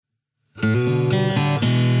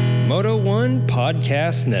Moto One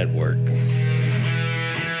Podcast Network.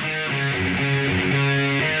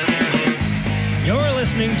 You're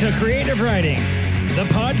listening to Creative Writing, the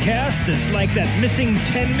podcast that's like that missing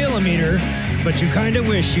 10 millimeter, but you kind of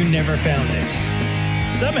wish you never found it.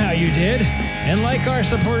 Somehow you did, and like our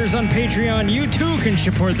supporters on Patreon, you too can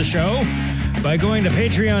support the show by going to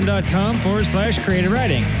patreon.com/creative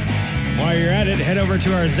writing. While you're at it, head over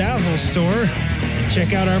to our Zazzle store and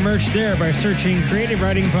check out our merch there by searching Creative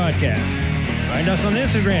Writing Podcast. Find us on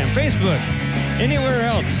Instagram, Facebook, anywhere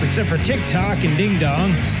else except for TikTok and Ding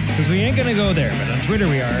Dong, because we ain't going to go there, but on Twitter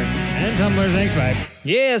we are. And Tumblr, thanks, bye.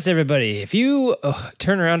 Yes, everybody, if you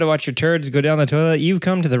turn around to watch your turds go down the toilet, you've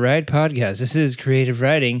come to the right podcast. This is Creative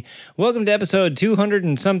Writing. Welcome to episode 200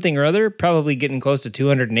 and something or other, probably getting close to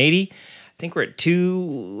 280. I think we're at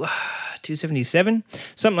 277,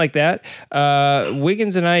 something like that.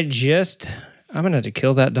 Wiggins and I I'm going to have to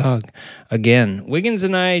kill that dog again. Wiggins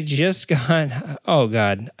and I just got, oh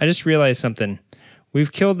God, I just realized something. We've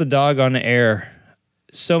killed the dog on the air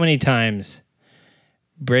so many times.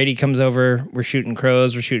 Brady comes over, we're shooting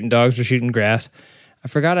crows, we're shooting dogs, we're shooting grass. I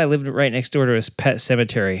forgot I lived right next door to his pet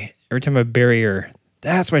cemetery. Every time I bury her,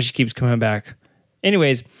 that's why she keeps coming back.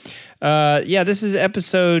 Anyways, this is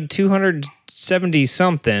episode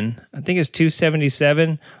 270-something. I think it's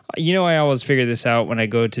 277. You know I always figure this out when I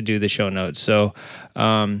go to do the show notes. So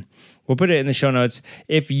we'll put it in the show notes.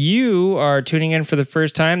 If you are tuning in for the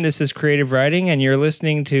first time, this is Creative Writing, and you're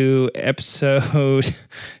listening to episode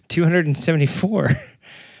 274.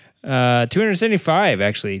 275,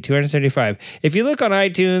 actually. 275. If you look on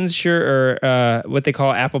iTunes, or what they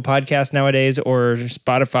call Apple Podcasts nowadays, or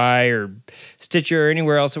Spotify, or Stitcher, or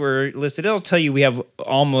anywhere else that we're listed, it'll tell you we have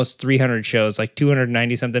almost 300 shows, like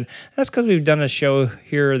 290 something. That's because we've done a show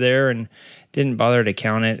here or there and didn't bother to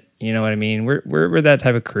count it. You know what I mean? We're that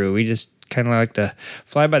type of crew. We just kind of like to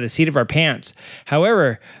fly by the seat of our pants.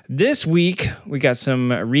 However, this week we got some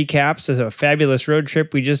recaps of a fabulous road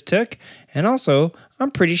trip we just took, and also I'm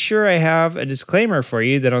pretty sure I have a disclaimer for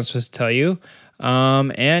you that I'm supposed to tell you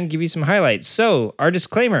and give you some highlights. So our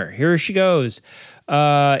disclaimer, here she goes.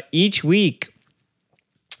 Each week,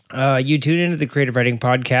 you tune into the Creative Writing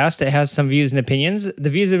Podcast. It has some views and opinions. The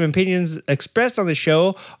views and opinions expressed on the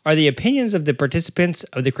show are the opinions of the participants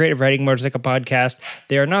of the Creative Writing Motorcycle Podcast.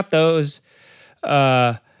 They are not those...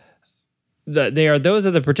 They are those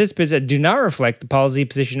of the participants that do not reflect the policy,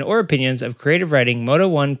 position, or opinions of Creative Writing, Moto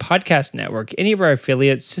One Podcast Network, any of our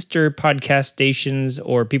affiliates, sister podcast stations,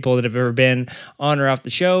 or people that have ever been on or off the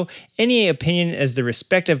show. Any opinion is the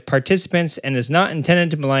respective participants and is not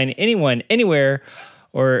intended to malign anyone, anywhere,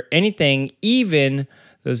 or anything, even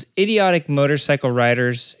those idiotic motorcycle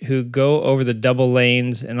riders who go over the double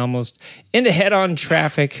lanes and almost into head-on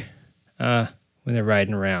traffic when they're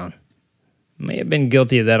riding around. May have been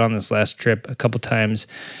guilty of that on this last trip a couple times,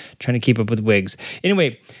 trying to keep up with Wiggs.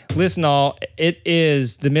 Anyway, listen all, it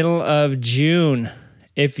is the middle of June.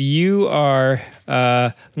 If you are,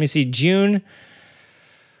 June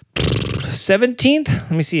 17th?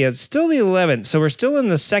 Let me see, it's still the 11th. So we're still in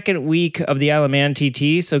the second week of the Isle of Man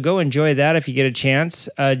TT, so go enjoy that if you get a chance.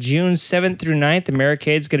 June 7th through 9th, the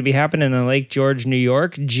Americade's going to be happening in Lake George, New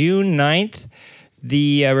York. June 9th,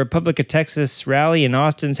 the Republic of Texas Rally in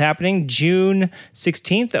Austin's happening. June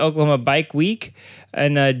 16th, the Oklahoma Bike Week.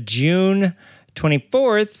 And June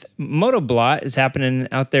 24th, Motoblot is happening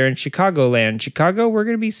out there in Chicagoland. Chicago, we're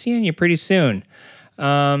going to be seeing you pretty soon.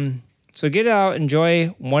 So get out,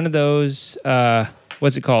 enjoy one of those,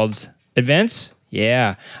 what's it called? Events?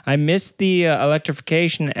 Yeah. I missed the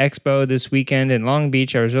Electrification Expo this weekend in Long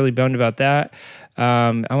Beach. I was really bummed about that.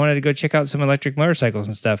 I wanted to go check out some electric motorcycles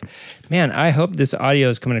and stuff. Man, I hope this audio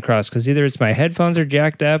is coming across, because either it's my headphones are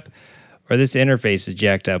jacked up or this interface is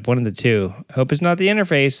jacked up. One of the two. I hope it's not the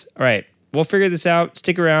interface. All right, we'll figure this out.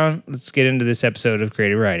 Stick around. Let's get into this episode of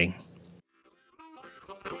Creative Writing.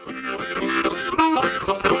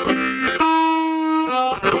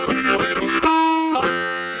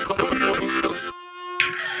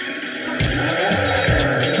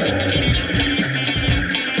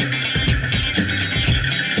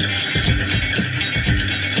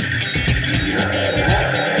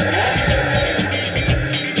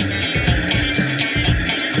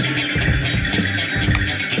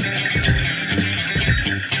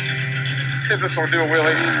 This will do a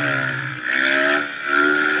wheelie.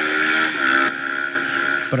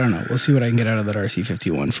 But I don't know. We'll see what I can get out of that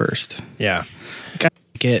RC51 first. Yeah. I got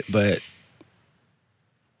it, but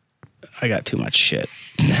I got too much shit.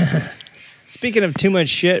 Speaking of too much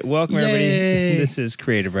shit, welcome everybody. This is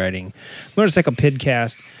Creative Writing, Motorcycle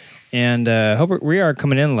Pidcast, and hope we are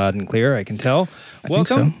coming in loud and clear. I can tell. Welcome.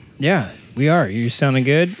 Think so. Yeah, we are. You're sounding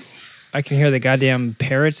good. I can hear the goddamn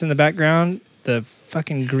parrots in the background. The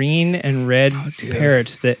fucking green and red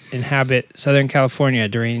parrots that inhabit Southern California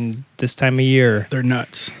during this time of year. They're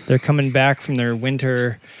nuts. They're coming back from their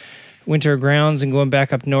winter grounds and going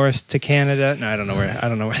back up north to Canada. No, I don't know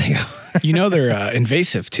where they go. You know they're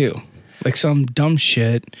invasive too. Like some dumb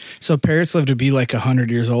shit. So parrots live to be like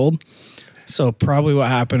 100 years old. So probably what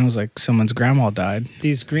happened was like someone's grandma died.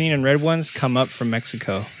 These green and red ones come up from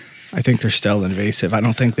Mexico. I think they're still invasive. I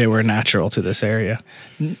don't think they were natural to this area.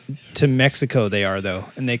 To Mexico they are, though.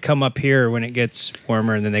 And they come up here when it gets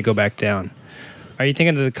warmer, and then they go back down. Are you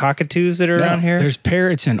thinking of the cockatoos that are around here? There's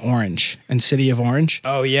parrots in Orange, in City of Orange.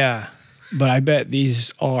 Oh, yeah. But I bet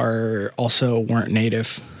these weren't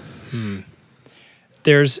native. When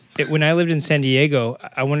I lived in San Diego,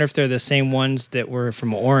 I wonder if they're the same ones that were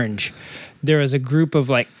from Orange. There was a group of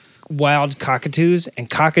like wild cockatoos, and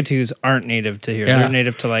cockatoos aren't native to here. Yeah. They're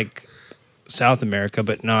native to like South America,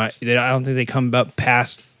 but not. I don't think they come up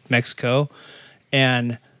past Mexico.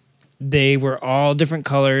 And they were all different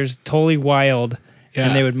colors, totally wild. Yeah.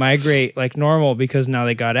 And they would migrate like normal because now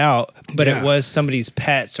they got out. But Yeah. it was somebody's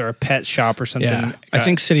pets or a pet shop or something. Yeah, I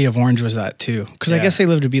think City of Orange was that too. Because I Yeah. guess they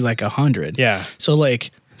live to be like 100. Yeah. So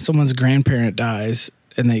like someone's grandparent dies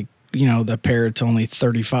and the parrot's only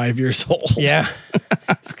 35 years old. Yeah.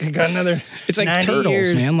 It's got another. It's like 90 turtles,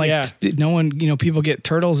 years. man. Like yeah. no one, people get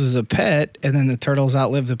turtles as a pet and then the turtles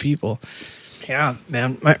outlive the people. Yeah,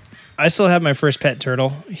 man. I still have my first pet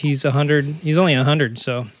turtle. He's 100. He's only 100,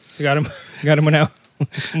 so I got him when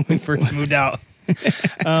we first moved out.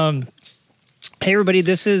 Hey, everybody.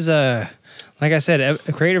 This is, like I said, a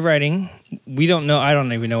creative writing. We don't know. I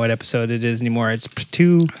don't even know what episode it is anymore. It's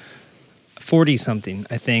 240 something,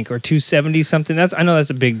 I think, or 270 something. I know that's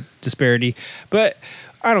a big disparity, but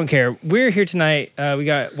I don't care. We're here tonight. We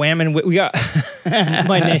got Wham and we got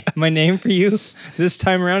my name for you this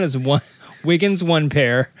time around is Wiggins One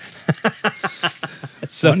Pair.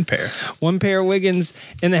 One pair. One pair of Wiggins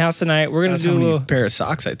in the house tonight. We're gonna That's do how a many little. pair of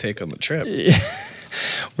socks I take on the trip.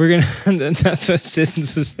 We're gonna. That's what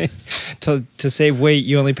Sid's saying. To save weight,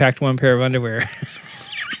 you only packed one pair of underwear.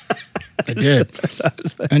 I did.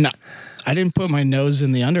 And I didn't put my nose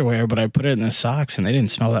in the underwear, but I put it in the socks, and they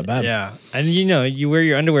didn't smell that bad. Yeah, and you wear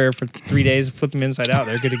your underwear for 3 days, flip them inside out.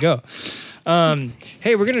 They're good to go.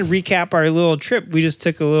 Hey, we're gonna recap our little trip. We just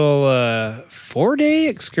took a little 4-day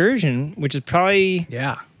excursion, which is probably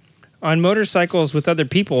on motorcycles with other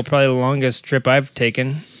people probably the longest trip I've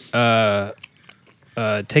taken.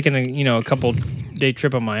 Taking a couple day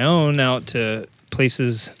trip on my own out to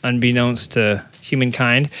places unbeknownst to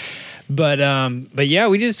humankind. But yeah,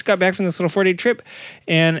 we just got back from this little 4-day trip,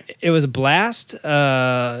 and it was a blast.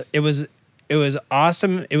 It was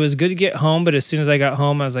awesome. It was good to get home, but as soon as I got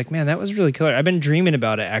home, I was like, man, that was really killer. I've been dreaming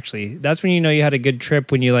about it, actually. That's when you know you had a good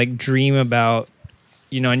trip, when you like dream about,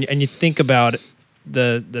 and you think about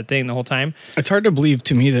the thing the whole time. It's hard to believe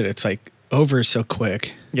to me that it's like over so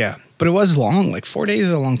quick. Yeah. But it was long. Like 4 days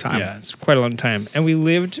is a long time. Yeah, it's quite a long time. And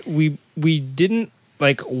we didn't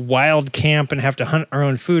like wild camp and have to hunt our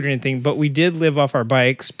own food or anything, but we did live off our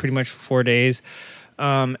bikes pretty much for 4 days.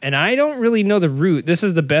 And I don't really know the route. This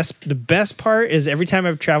is the best. The best part is every time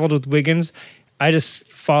I've traveled with Wiggins, I just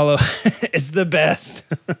follow. It's the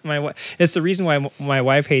best. It's the reason why my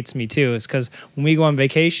wife hates me too. Is because when we go on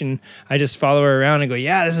vacation, I just follow her around and go,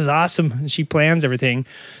 "Yeah, this is awesome." And she plans everything.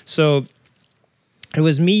 So it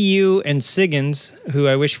was me, you, and Siggins, who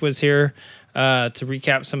I wish was here to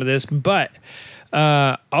recap some of this. But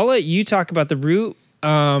I'll let you talk about the route.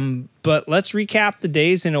 But let's recap the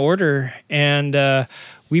days in order. And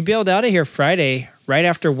we bailed out of here Friday right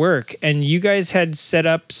after work. And you guys had set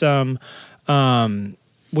up some...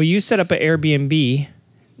 you set up an Airbnb.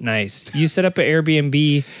 Nice. You set up an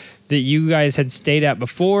Airbnb that you guys had stayed at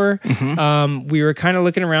before. Mm-hmm. We were kind of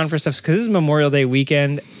looking around for stuff because this is Memorial Day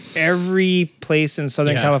weekend. Every place in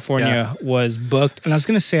Southern California was booked. And I was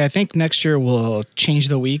going to say, I think next year we'll change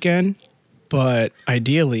the weekend, but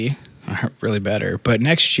ideally, really better. But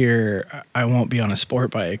next year, I won't be on a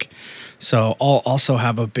sport bike. So I'll also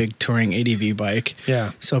have a big touring ADV bike.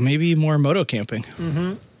 Yeah. So maybe more moto camping.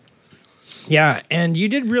 Mm-hmm. Yeah, and you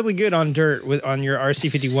did really good on dirt on your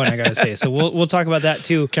RC51, I gotta say. So we'll talk about that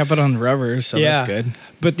too. Kept it on rubber, so that's good.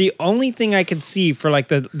 But the only thing I could see for like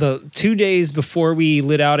the 2 days before we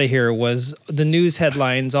lit out of here was the news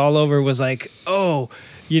headlines all over was like,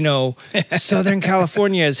 Southern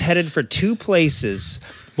California is headed for 2 places.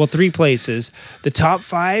 Well, 3 places. The top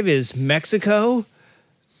 5 is Mexico,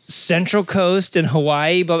 Central Coast and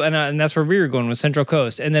Hawaii, and that's where we were going with Central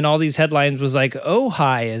Coast. And then all these headlines was like,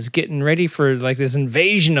 Ojai is getting ready for like this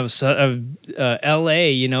invasion of LA.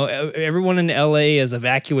 You know, everyone in LA is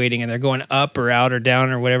evacuating and they're going up or out or down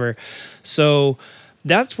or whatever. So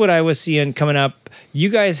that's what I was seeing coming up. You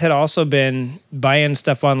guys had also been buying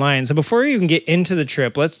stuff online. So before we even get into the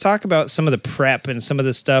trip, let's talk about some of the prep and some of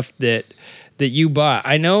the stuff that you bought.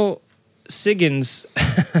 I know Siggins,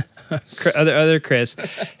 other Chris,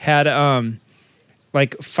 had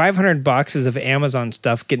like 500 boxes of Amazon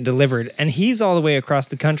stuff getting delivered, and he's all the way across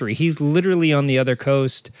the country. He's literally on the other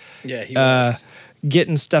coast. Yeah, he was.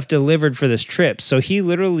 Getting stuff delivered for this trip. So he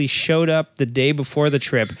literally showed up the day before the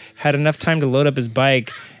trip, had enough time to load up his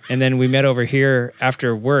bike, and then we met over here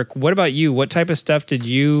after work. What about you? What type of stuff did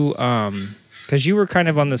you because you were kind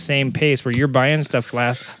of on the same pace where you're buying stuff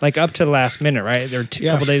up to the last minute, right? There were a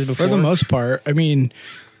couple days before. For the most part. I mean,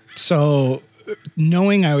 so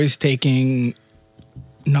knowing I was taking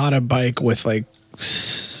not a bike with like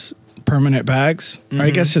permanent bags,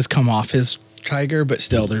 I guess has come off his Tiger, but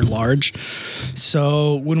still they're large.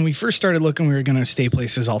 So when we first started looking, we were going to stay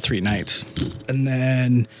places all 3 nights. And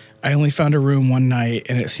then I only found a room one night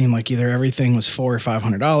and it seemed like either everything was $400 or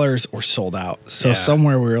 $500 or sold out. So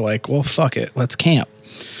somewhere we were like, well, fuck it. Let's camp.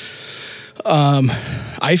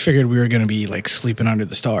 I figured we were going to be like sleeping under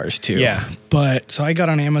the stars too. Yeah. But so I got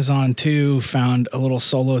on Amazon too, found a little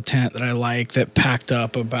solo tent that I like that packed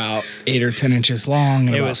up about 8 or 10 inches long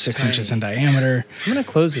and about 6 inches in diameter. I'm going to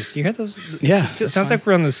close this. You hear those? Yeah. It sounds like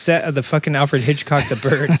we're on the set of the fucking Alfred Hitchcock, The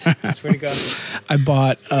Birds. I swear to God. I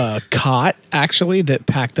bought a cot actually that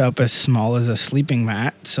packed up as small as a sleeping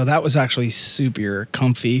mat. So that was actually super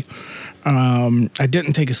comfy. I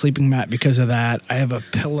didn't take a sleeping mat because of that. I have a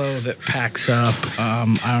pillow that packs up,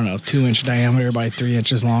 2-inch diameter by 3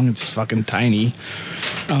 inches long. It's fucking tiny.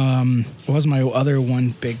 What was my other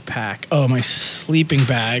one big pack? Oh, my sleeping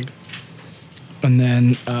bag. And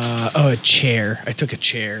then, a chair. I took a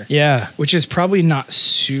chair. Yeah. Which is probably not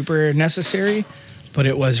super necessary, but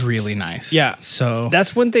it was really nice. Yeah. So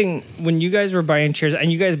that's one thing when you guys were buying chairs and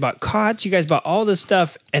you guys bought cots, you guys bought all this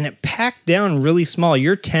stuff and it packed down really small.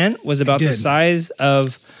 Your tent was about the size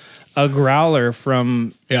of a growler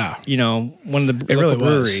from, one of the local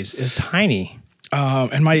breweries. It's tiny.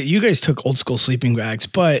 And you guys took old school sleeping bags,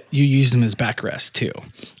 but you used them as backrest too.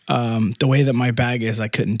 The way that my bag is, I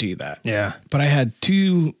couldn't do that. Yeah. But I had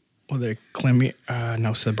 2. Well, they're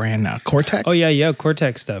it's the brand now. Cortex? Oh, yeah,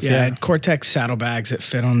 Cortex stuff. Yeah, I had Cortex saddlebags that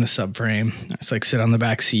fit on the subframe. It's like sit on the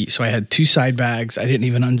back seat. So I had 2 side bags. I didn't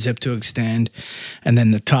even unzip to extend. And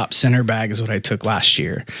then the top center bag is what I took last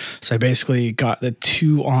year. So I basically got the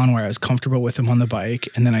 2 on where I was comfortable with them on the bike.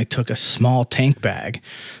 And then I took a small tank bag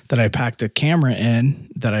that I packed a camera in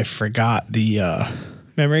that I forgot the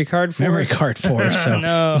memory card for. So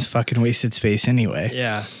No. It was fucking wasted space anyway.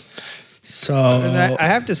 Yeah. So I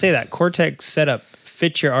have to say that Cortex setup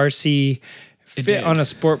fit your RC, fit on a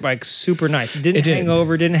sport bike super nice. It didn't hang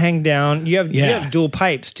over, didn't hang down. You have dual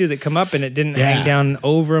pipes too that come up and it didn't hang down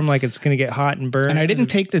over them like it's going to get hot and burn. And I didn't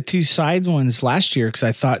take the 2 side ones last year because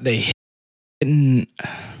I thought they didn't.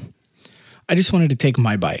 I just wanted to take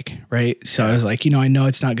my bike, right? So I was like, I know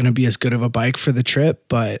it's not going to be as good of a bike for the trip,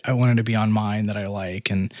 but I wanted to be on mine that I like.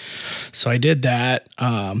 And so I did that.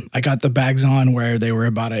 I got the bags on where they were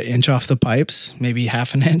about 1 inch off the pipes, maybe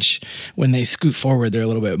half an inch. When they scoot forward, they're a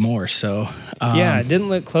little bit more. So it didn't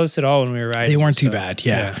look close at all when we were riding. They weren't too bad.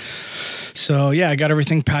 Yeah. So I got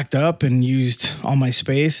everything packed up and used all my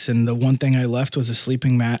space. And the one thing I left was a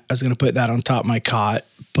sleeping mat. I was going to put that on top of my cot,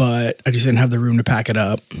 but I just didn't have the room to pack it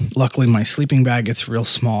up. Luckily, my sleeping bag gets real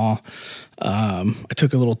small. I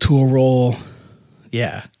took a little tool roll.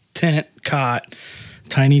 Yeah. Tent, cot,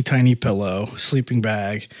 tiny pillow, sleeping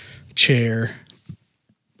bag, chair,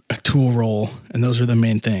 a tool roll. And those were the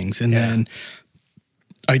main things. And then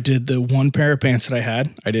I did the 1 pair of pants that I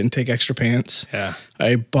had. I didn't take extra pants. Yeah.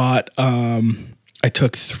 I bought, I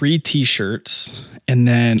took 3 t-shirts and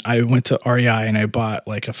then I went to REI and I bought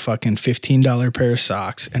like a fucking $15 pair of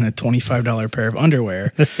socks and a $25 pair of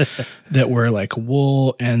underwear that were like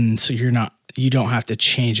wool. And so you don't have to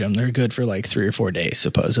change them. They're good for like 3 or 4 days,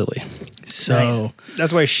 supposedly. So nice.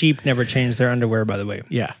 That's why sheep never change their underwear, by the way.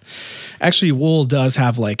 Yeah. Actually, wool does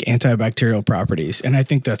have like antibacterial properties. And I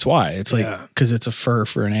think that's why. It's like, because it's a fur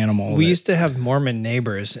for an animal. We used to have Mormon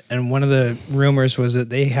neighbors. And one of the rumors was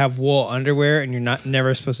that they have wool underwear and you're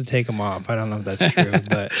never supposed to take them off. I don't know if that's true,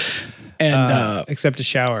 but except to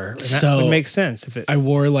shower. And that would make sense. I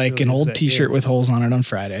wore like an old t-shirt with holes on it on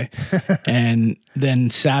Friday. And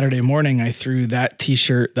then Saturday morning, I threw that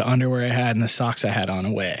t-shirt, the underwear I had, and the socks I had on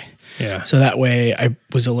away. Yeah. So that way I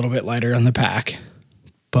was a little bit lighter on the pack.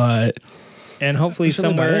 but And hopefully That's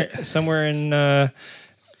really about somewhere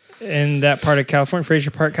in that part of California,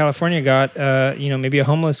 Fraser Park, California, got maybe a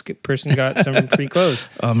homeless person got some free clothes.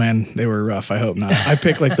 oh man, they were rough. I hope not. I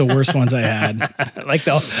picked like the worst ones I had. Like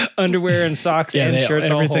the underwear and socks and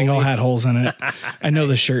shirts, everything all holy. had holes in it. I know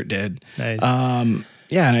the shirt did. Nice.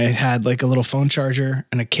 Yeah, and I had like a little phone charger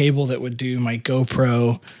and a cable that would do my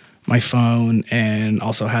GoPro, my phone, and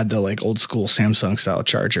also had the like old school Samsung style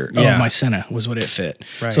charger. Yeah. Oh, my Sena was what it fit.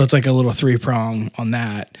 Right. So it's like a little 3-prong on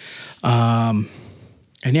that.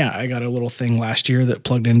 And yeah, I got a little thing last year that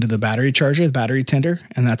plugged into the battery charger, the battery tender,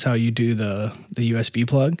 and that's how you do the USB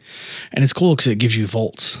plug. And it's cool because it gives you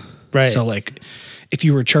volts. Right. So like if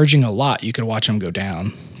you were charging a lot, you could watch them go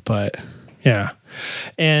down. But Yeah.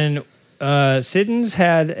 And Siddons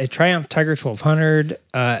had a Triumph Tiger 1200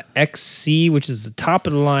 XC, which is the top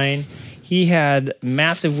of the line. He had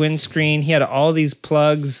massive windscreen. He had all these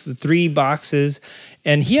plugs, the 3 boxes,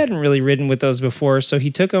 and he hadn't really ridden with those before. So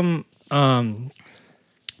he took them out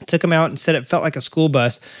and said it felt like a school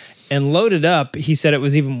bus. And loaded up, he said it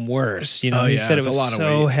was even worse. You know, he said it was a lot of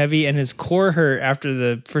so weight. heavy, and his core hurt after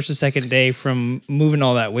the first or second day from moving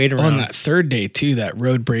all that weight around. on that third day too, that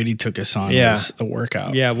road Brady took us on was a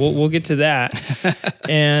workout. Yeah, we'll get to that.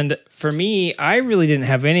 And for me, I really didn't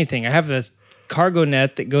have anything. I have a cargo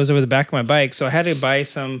net that goes over the back of my bike, so I had to buy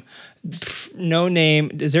some no name.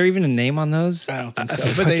 Is there even a name on those? I don't think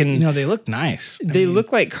so. But they look nice. They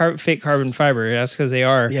look like fake carbon fiber. That's because they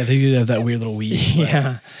are. Yeah, they do have that weird little weave.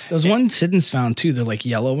 Yeah. Those ones Siddons found too, they're like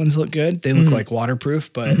yellow ones look good. They look like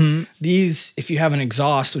waterproof, but these, if you have an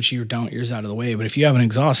exhaust, which you don't, yours out of the way, but if you have an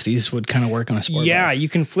exhaust, these would kind of work on a sport Yeah, bike. you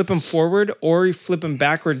can flip them forward or you flip them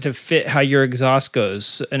backward to fit how your exhaust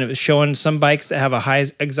goes. And it was showing some bikes that have a high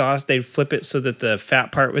exhaust, they'd flip it so that the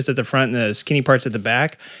fat part was at the front and the skinny part's at the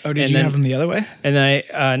back. Oh, did you have them the other way? And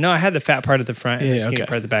I had the fat part at the front and the skinny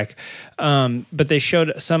part at the back. But they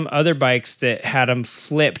showed some other bikes that had them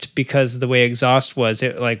flipped because the way exhaust was,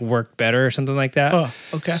 it like worked better or something like that. Oh,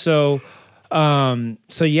 okay. So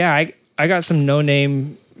yeah, I got some no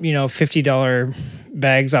name, $50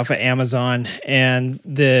 bags off of Amazon, and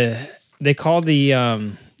they called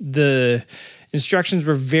the instructions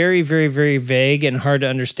were very, very, very vague and hard to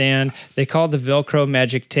understand. They called the Velcro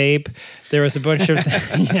magic tape. There was a bunch of,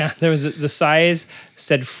 the size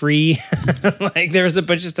said free. Like there was a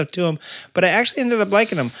bunch of stuff to them, but I actually ended up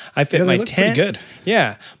liking them. I fit my look tent. pretty good.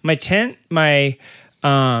 Yeah. My tent, my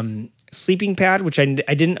sleeping pad, which I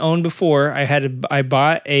didn't own before. I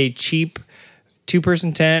bought a cheap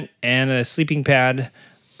 2-person tent and a sleeping pad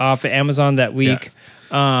off of Amazon that week. Yeah.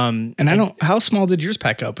 How small did yours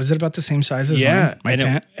pack up? Was it about the same size as my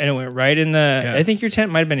tent? And it went right in the, Yeah. I think your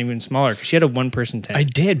tent might have been even smaller because she had a 1-person tent. I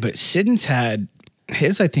did, but Siddons had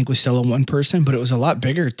his, I think, was still a 1-person, but it was a lot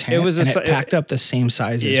bigger tent. It packed up the same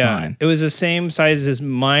size as mine. It was the same size as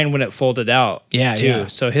mine when it folded out. Yeah, too. yeah.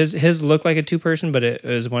 So his looked like a 2-person, but it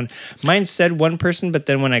was one. Mine said 1-person, but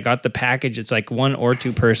then when I got the package, it's like 1 or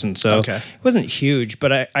 2-person. So it wasn't huge,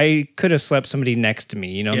 but I could have slept somebody next to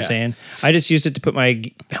me. You know what I'm saying? I just used it to put my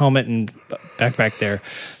helmet and backpack there.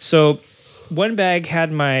 So one bag had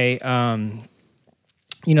my,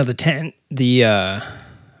 the tent, the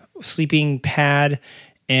sleeping pad,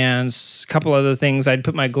 and a couple other things. I'd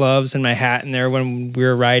put my gloves and my hat in there when we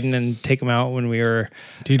were riding and take them out when we were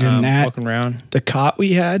walking around. The cot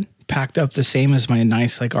we had packed up the same as my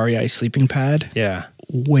nice like REI sleeping pad. Yeah.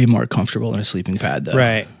 Way more comfortable than a sleeping pad though.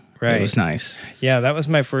 Right. It was nice. Yeah, that was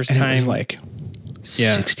my first time. It was like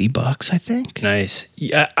 $60, I think. Nice.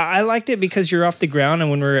 Yeah, I liked it because you're off the ground,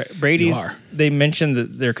 and when we're at Brady's, they mentioned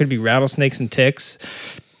that there could be rattlesnakes and ticks.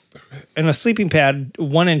 And a sleeping pad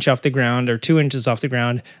 1 inch off the ground or 2 inches off the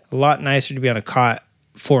ground, a lot nicer to be on a cot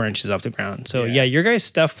 4 inches off the ground. So yeah, your guys'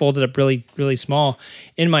 stuff folded up really, really small.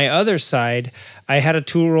 In my other side, I had a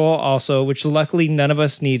tool roll also, which luckily none of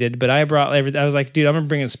us needed, but I brought everything. I was like, dude, I'm going to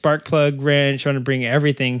bring a spark plug wrench. I'm going to bring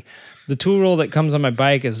everything. The tool roll that comes on my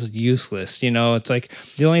bike is useless. It's like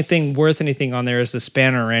the only thing worth anything on there is the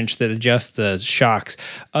spanner wrench that adjusts the shocks.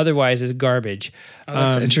 Otherwise, it's garbage. Oh,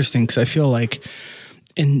 that's interesting because I feel like,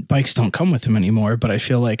 and bikes don't come with them anymore, but I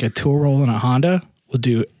feel like a tool roll in a Honda will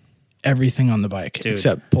do everything on the bike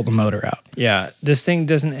except pull the motor out. Yeah, this thing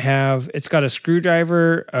doesn't have, it's got a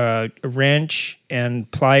screwdriver, a wrench,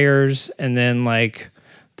 and pliers, and then like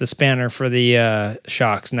the spanner for the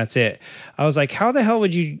shocks, and that's it. I was like, how the hell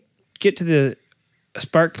would you get to the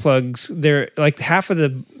spark plugs? There, like half of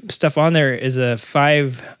the stuff on there is a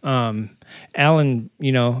 5 Allen,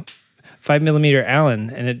 5mm Allen,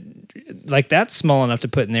 and it like that's small enough to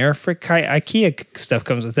put in there. Frick, IKEA stuff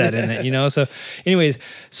comes with that in it, you know. So, anyways,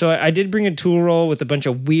 I did bring a tool roll with a bunch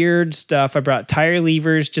of weird stuff. I brought tire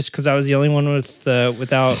levers just because I was the only one with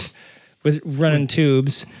running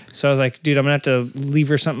tubes. So I was like, dude, I'm gonna have to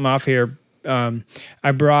lever something off here.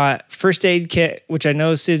 I brought first aid kit, which I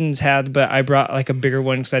know Siddons had, but I brought like a bigger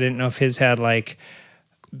one because I didn't know if his had like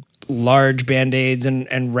large Band-Aids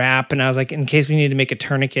and wrap. And I was like, in case we need to make a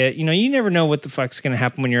tourniquet, you know, you never know what the fuck's going to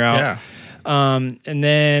happen when you're out. Yeah. And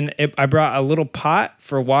then I brought a little pot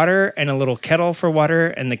for water and a little kettle for water,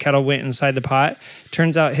 and the kettle went inside the pot.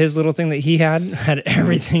 Turns out his little thing that he had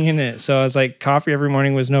everything in it. So I was like, coffee every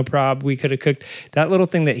morning was no prob. We could have cooked. That little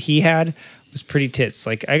thing that he had was pretty tits.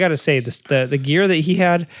 Like, I got to say, the gear that he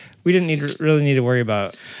had, we didn't really need to worry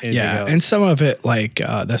about anything else. And some of it, like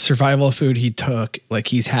the survival food he took, like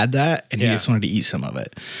he's had that, and he just wanted to eat some of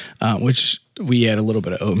it, which we had a little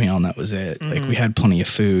bit of oatmeal, and that was it. Mm-hmm. Like we had plenty of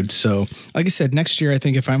food. So, like I said, next year I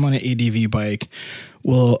think if I'm on an ADV bike,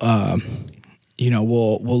 we'll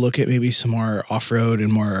look at maybe some more off road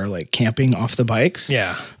and more like camping off the bikes.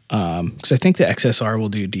 Yeah. Because I think the XSR will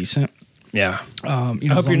do decent. Yeah. I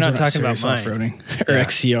hope you're not talking about mine. Off-roading or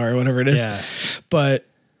XCR or whatever it is. Yeah. But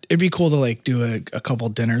it'd be cool to like do a couple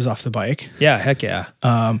dinners off the bike. Yeah, heck yeah.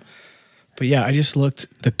 But yeah, I just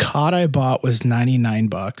looked. The cot I bought was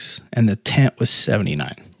 $99 and the tent was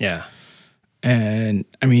 $79. Yeah. And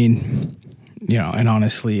I mean, you know, and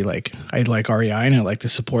honestly, like I like REI and I like to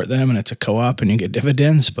support them, and it's a co-op and you get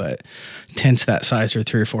dividends, but tents that size are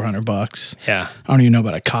 $300 or $400. Yeah. I don't even know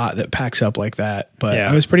about a cot that packs up like that, but yeah.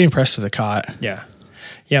 I was pretty impressed with the cot. Yeah.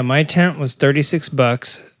 Yeah. My tent was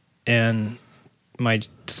 $36 and my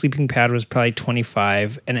sleeping pad was probably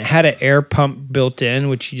 $25, and it had an air pump built in,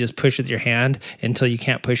 which you just push with your hand until you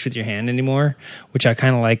can't push with your hand anymore, which I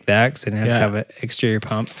kind of like that because I didn't have to have an exterior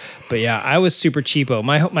pump. But yeah, I was super cheapo.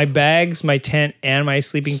 My bags, my tent, and my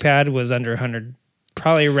sleeping pad was under 100,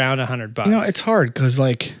 probably around $100. You know, it's hard because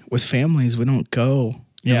like with families, we don't go.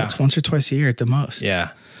 You know, it's once or twice a year at the most.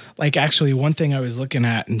 Yeah. Like actually one thing I was looking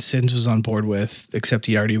at and Siddons was on board with, except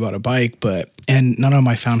he already bought a bike, and none of them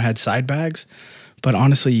I found had side bags. But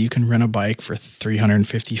honestly, you can rent a bike for $350,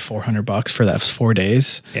 $400 for that 4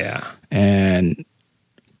 days. Yeah.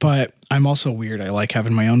 But I'm also weird. I like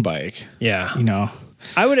having my own bike. Yeah. You know,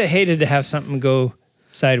 I would have hated to have something go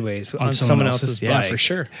sideways on someone else's bike. Yeah, for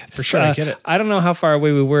sure. For sure. I get it. I don't know how far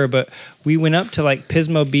away we were, but we went up to like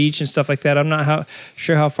Pismo Beach and stuff like that. I'm not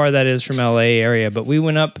sure how far that is from LA area, but we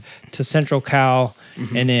went up to Central Cal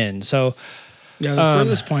and in. So yeah, the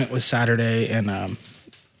furthest point was Saturday in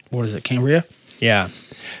what is it, Cambria? Yeah.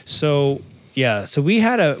 So we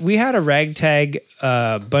had a ragtag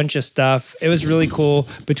bunch of stuff. It was really cool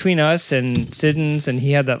between us and Siddons, and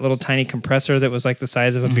he had that little tiny compressor that was like the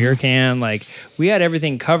size of a beer can. Like we had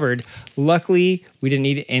everything covered. Luckily, we didn't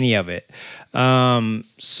need any of it.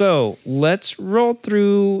 So let's roll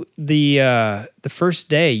through the first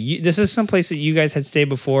day. This is someplace that you guys had stayed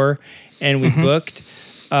before, and we booked,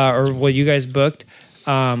 you guys booked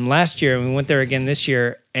last year, and we went there again this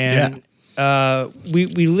year, and. Yeah.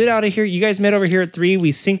 We lit out of here. You guys met over here at 3.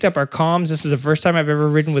 We synced up our comms. This is the first time I've ever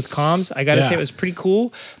ridden with comms. I got to say it was pretty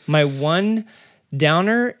cool. My one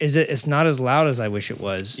downer is it's not as loud as I wish it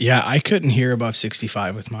was. Yeah, I couldn't hear above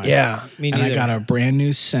 65 with mine. Yeah, me neither. And I got a brand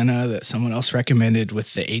new Senna that someone else recommended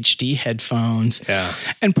with the HD headphones. Yeah.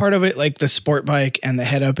 And part of it, like the sport bike and the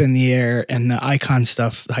head up in the air and the Icon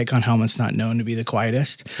stuff, the Icon helmet's not known to be the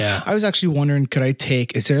quietest. Yeah. I was actually wondering,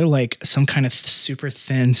 is there like some kind of super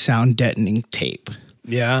thin sound deadening tape?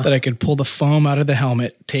 Yeah. That I could pull the foam out of the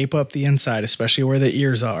helmet, tape up the inside, especially where the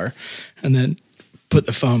ears are, and then put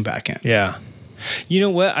the foam back in. Yeah. You know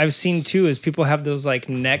what I've seen too is people have those like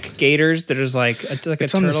neck gaiters that is like a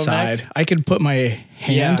it's on the side. neck. I could put my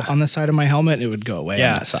hand on the side of my helmet and it would go away on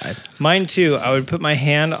that side. Mine too. I would put my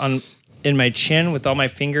hand in my chin with all my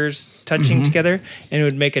fingers touching together, and it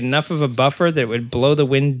would make enough of a buffer that it would blow the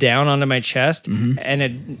wind down onto my chest and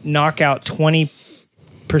it'd knock out 20%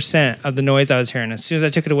 of the noise I was hearing. As soon as I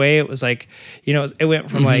took it away, it was like, you know, it went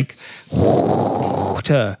from like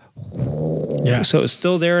to so it was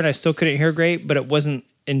still there and I still couldn't hear great, but it wasn't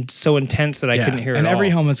so intense that I couldn't hear it and all. every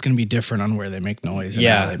helmet's going to be different on where they make noise and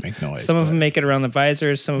how they make noise. Some of them make it around the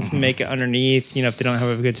visors, some of them make it underneath, you know, if they don't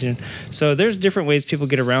have a good tune. So there's different ways people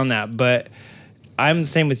get around that, but I'm the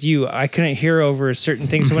same with you. I couldn't hear over certain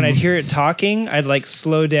things. So when I'd hear it talking, I'd like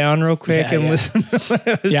slow down real quick and listen to what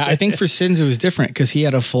it was saying. I think for Siddons it was different because he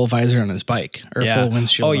had a full visor on his bike or a full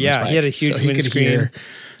windshield on his bike. He had a huge windscreen.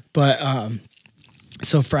 But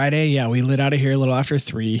So Friday, yeah, we lit out of here a little after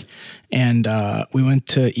 3, and we went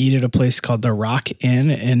to eat at a place called the Rock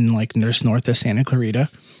Inn in like just north of Santa Clarita.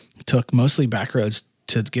 Took mostly back roads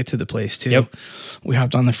to get to the place too. Yep. We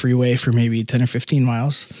hopped on the freeway for maybe 10 or 15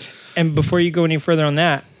 miles. And before you go any further on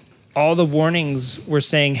that, all the warnings were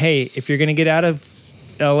saying, hey, if you're going to get out of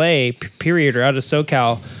LA, period, or out of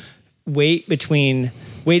SoCal, wait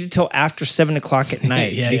until after 7 o'clock at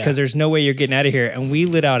night because there's no way you're getting out of here. And we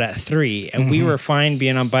lit out at 3, and we were fine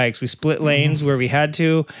being on bikes. We split lanes where we had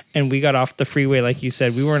to, and we got off the freeway. Like you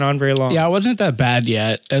said, we weren't on very long. Yeah, it wasn't that bad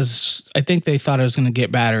yet. As I think they thought it was going to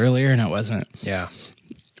get bad earlier, and it wasn't. Yeah.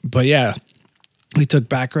 But yeah, we took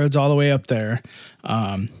back roads all the way up there.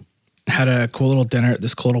 Had a cool little dinner at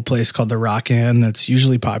this cool little place called the Rock Inn. That's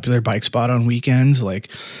usually popular bike spot on weekends.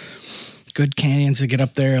 Like, good canyons to get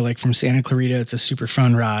up there, like from Santa Clarita. It's a super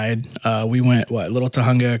fun ride. We went, Little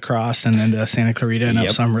Tahunga across and then to Santa Clarita and up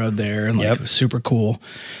some road there. And it was super cool.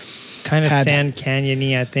 Kind of Sand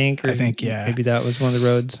Canyon-y, I think. I think, yeah. Maybe that was one of the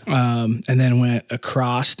roads. And then went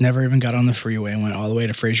across, never even got on the freeway, and went all the way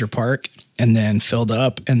to Fraser Park and then filled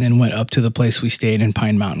up and then went up to the place we stayed in,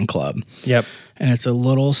 Pine Mountain Club. Yep. And it's a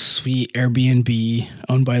little sweet Airbnb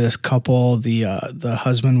owned by this couple. The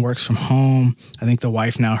husband works from home. I think the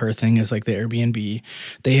wife now, her thing is like the Airbnb.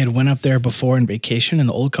 They had went up there before on vacation, and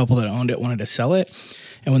the old couple that owned it wanted to sell it.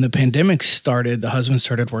 And when the pandemic started, the husband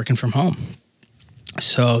started working from home.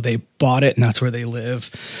 So they bought it, and that's where they live.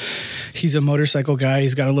 He's a motorcycle guy.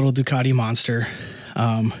 He's got a little Ducati Monster.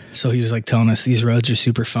 So he was like telling us these roads are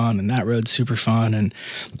super fun and that road's super fun. And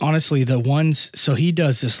honestly, so he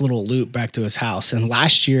does this little loop back to his house. And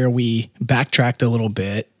last year we backtracked a little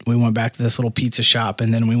bit. We went back to this little pizza shop,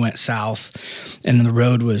 and then we went south, and the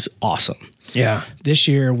road was awesome. Yeah. This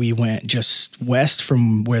year we went just west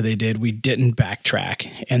from where they did. We didn't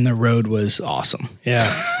backtrack, and the road was awesome.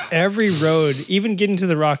 Yeah. Every road, even getting to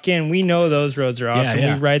the Rock Inn, we know those roads are awesome.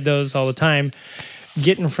 Yeah. We ride those all the time.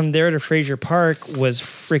 Getting from there to Fraser Park was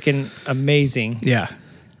freaking amazing. Yeah.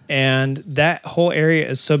 And that whole area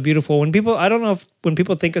is so beautiful. When people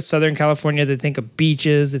think of Southern California, they think of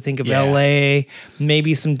beaches, they think of LA,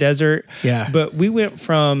 maybe some desert. Yeah. But we went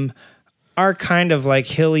from our kind of like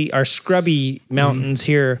hilly, our scrubby mountains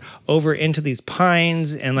here over into these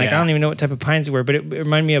pines. And like, I don't even know what type of pines they were, but it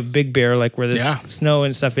reminded me of Big Bear, like where the snow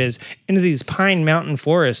and stuff is, into these pine mountain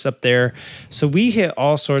forests up there. So we hit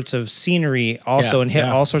all sorts of scenery also and hit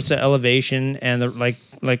all sorts of elevation. And like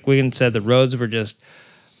Wiggins said, the roads were just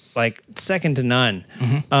like second to none.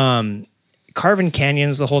 Carving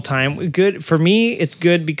canyons the whole time. Good for me. It's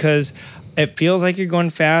good because it feels like you're going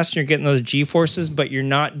fast and you're getting those G-forces, but you're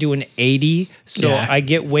not doing 80. So I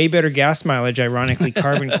get way better gas mileage, ironically,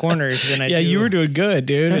 carving corners than I do. Yeah, you were doing good,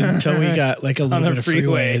 dude, until we got like a little bit of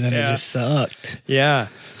freeway, and then it just sucked. Yeah.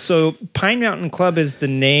 So Pine Mountain Club is the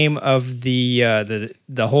name of the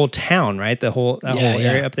whole town, right? That whole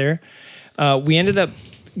area up there. We ended up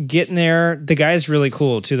getting there. The guy's really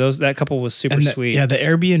cool too. That couple was super sweet. Yeah, the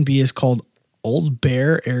Airbnb is called Old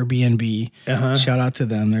Bear Airbnb. Shout out to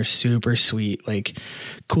them. They're super sweet. Like,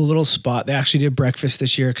 cool little spot. They actually did breakfast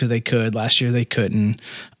this year because they could. Last year they couldn't.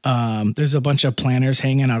 There's a bunch of planners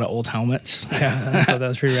hanging out of old helmets. Yeah, I thought that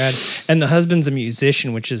was pretty rad. And the husband's a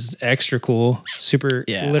musician, which is extra cool. Super.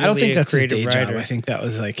 Yeah, I don't think that's his day job. I think that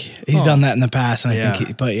was like he's done that in the past, and I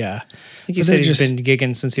think. I think he said he's been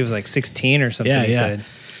gigging since he was like 16 or something. He said.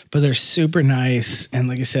 But they're super nice. And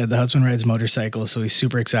like I said, the husband rides motorcycles, so he's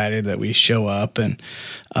super excited that we show up. And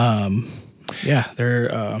they're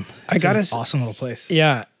an awesome little place.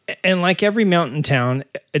 Yeah. And like every mountain town,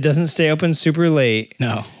 it doesn't stay open super late.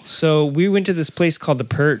 No. So we went to this place called The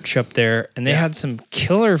Perch up there, and they had some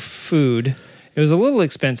killer food. It was a little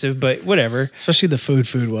expensive, but whatever. Especially the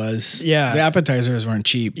food was. Yeah. The appetizers weren't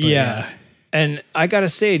cheap. But yeah. And I got to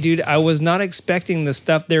say, dude, I was not expecting the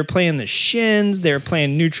stuff. They were playing the Shins. They were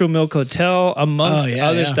playing Neutral Milk Hotel amongst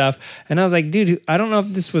other stuff. And I was like, dude, I don't know if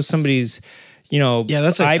this was somebody's,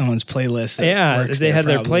 that's like someone's playdlist. They had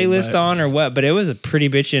their playlist on or what, but it was a pretty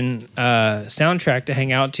bitchin' soundtrack to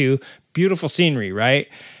hang out to. Beautiful scenery, right?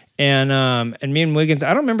 And me and Wiggins, I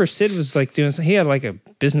don't remember, Sid was like doing something. He had like a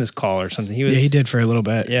business call or something. He did for a little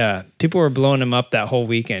bit. Yeah. People were blowing him up that whole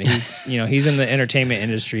weekend. He's, he's in the entertainment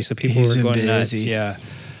industry, so people were going nuts. Yeah.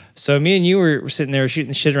 So me and you were sitting there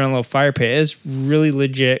shooting shit around a little fire pit. It's really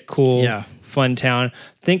legit, cool, fun town.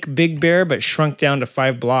 Think Big Bear, but shrunk down to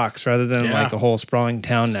 5 blocks rather than like a whole sprawling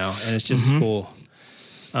town now. And it's just cool.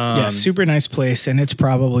 Super nice place. And it's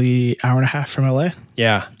probably an hour and a half from LA.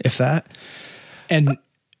 Yeah. If that. And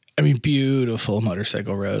I mean, beautiful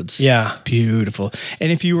motorcycle roads. Yeah. Beautiful.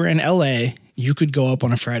 And if you were in LA, you could go up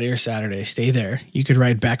on a Friday or Saturday, stay there. You could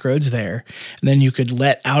ride back roads there. And then you could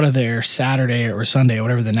let out of there Saturday or Sunday,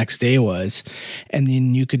 whatever the next day was. And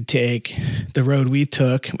then you could take the road we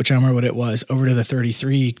took, which I remember what it was, over to the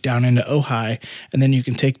 33 down into Ojai. And then you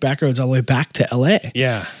can take back roads all the way back to LA.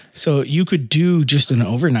 Yeah. So you could do just an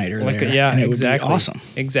overnighter there. Yeah, and it exactly. would be awesome.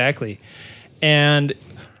 Exactly. And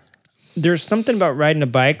there's something about riding a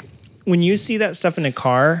bike. When you see that stuff in a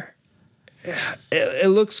car, it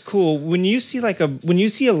looks cool. When you see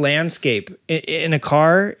a landscape in a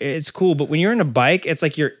car, it's cool. But when you're in a bike, it's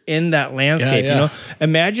like you're in that landscape. Yeah. You know,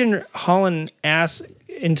 imagine hauling ass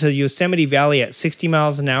into Yosemite Valley at 60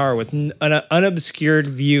 miles an hour with an unobscured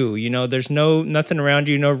view. You know, there's nothing around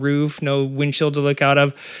you, no roof, no windshield to look out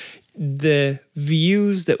of. The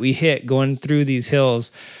views that we hit going through these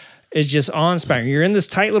hills is just awe-inspiring. You're in this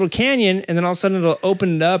tight little canyon, and then all of a sudden it'll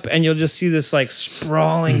open it up, and you'll just see this like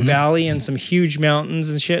sprawling valley and some huge mountains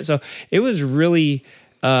and shit. So it was really,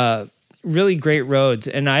 really great roads.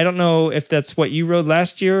 And I don't know if that's what you rode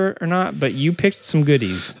last year or not, but you picked some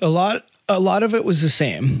goodies. A lot of it was the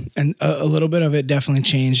same, and a little bit of it definitely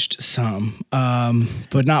changed some,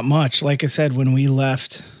 but not much. Like I said, when we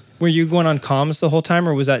left, were you going on comms the whole time,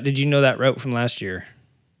 or did you know that route from last year?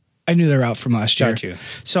 I knew the route from last year. Got you.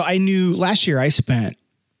 So I knew last year I spent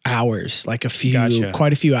hours, like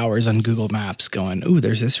quite a few hours on Google Maps going, ooh,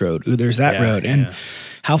 there's this road. Ooh, there's that road. And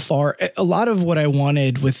how far, a lot of what I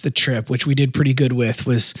wanted with the trip, which we did pretty good with,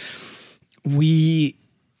 was we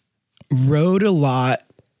rode a lot.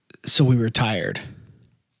 So we were tired,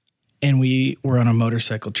 and we were on a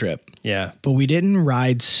motorcycle trip. Yeah. But we didn't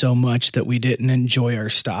ride so much that we didn't enjoy our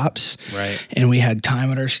stops. Right. And we had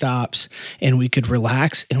time at our stops, and we could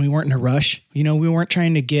relax, and we weren't in a rush. You know, we weren't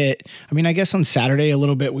trying to I guess on Saturday a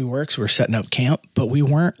little bit we were, 'cause we were setting up camp, but we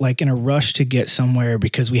weren't like in a rush to get somewhere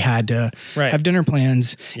because we had to have dinner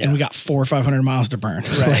plans and we got 400 or 500 miles to burn.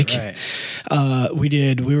 It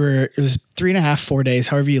was 3.5, 4 days,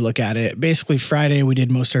 however you look at it. Basically Friday we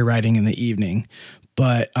did most of our riding in the evening.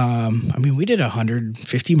 But, we did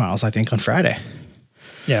 150 miles, I think, on Friday.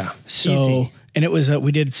 Yeah. So, easy. And it was,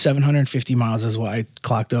 we did 750 miles is what I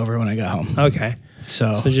clocked over when I got home. Okay.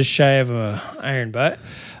 So just shy of a iron butt.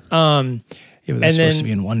 But that's supposed to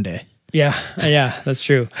be in one day. Yeah. Yeah, that's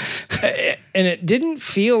true. And it didn't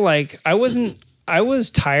feel like I was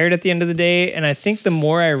tired at the end of the day, and I think the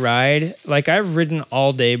more I ride, like I've ridden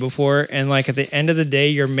all day before, and like at the end of the day,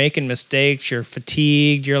 you're making mistakes, you're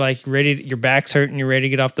fatigued, you're like ready, your back's hurting, you're ready to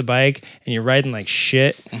get off the bike, and you're riding like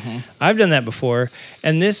shit. Mm-hmm. I've done that before,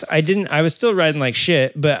 and I was still riding like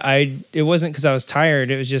shit, but it wasn't because I was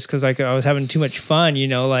tired, it was just because like I was having too much fun, you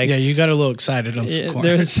know, like. Yeah, you got a little excited on some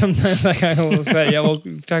corners. There's sometimes like I got a little excited. Yeah, we'll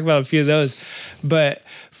talk about a few of those, but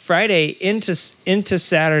Friday into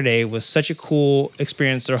Saturday was such a cool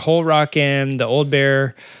experience. Their whole Rock Inn, the Old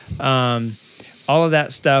Bear, all of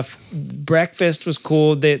that stuff. Breakfast was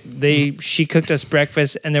cool. She cooked us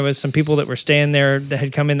breakfast, and there was some people that were staying there that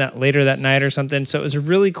had come in later that night or something. So it was a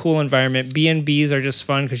really cool environment. B&Bs are just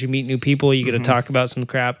fun because you meet new people. You get to talk about some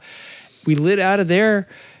crap. We lit out of there.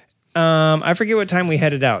 I forget what time we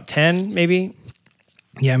headed out. 10 maybe?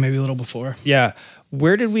 Yeah, maybe a little before. Yeah.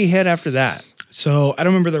 Where did we head after that? So I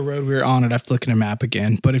don't remember the road we were on. I'd have to look at a map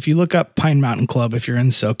again. But if you look up Pine Mountain Club, if you're in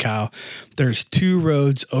SoCal, there's 2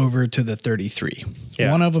 roads over to the 33.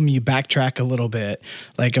 Yeah. One of them you backtrack a little bit,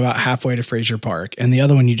 like about halfway to Fraser Park. And the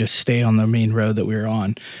other one you just stay on the main road that we were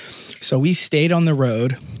on. So we stayed on the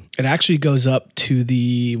road. It actually goes up to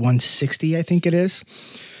the 160, I think it is.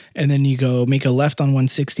 And then you go make a left on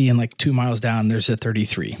 160, and like 2 miles down, there's a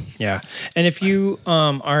 33. Yeah. And if you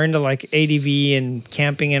are into like ADV and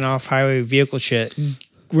camping and off-highway vehicle shit,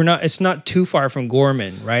 it's not too far from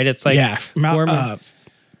Gorman, right? It's like Gorman.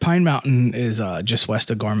 Pine Mountain is just west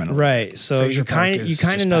of Gorman. Right. So you kind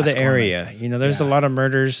of know the area. Gorman. You know, there's a lot of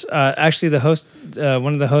murders. Actually, the host,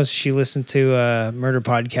 one of the hosts, she listened to murder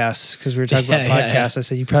podcasts because we were talking about podcasts. I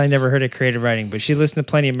said, you probably never heard of creative writing, but she listened to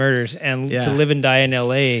plenty of murders. And to live and die in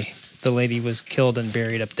LA, the lady was killed and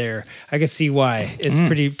buried up there. I can see why. It's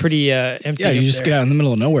pretty empty. Yeah, you just get out in the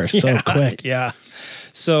middle of nowhere so quick. Yeah.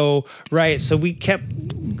 So, right. So we kept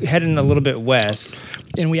heading a little bit west.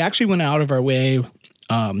 And we actually went out of our way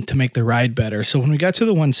to make the ride better. So when we got to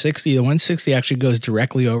the 160 actually goes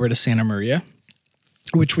directly over to Santa Maria,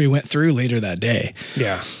 which we went through later that day.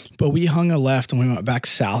 Yeah. But we hung a left and we went back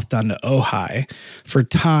south down to Ojai. For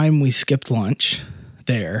time, we skipped lunch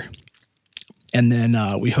there. And then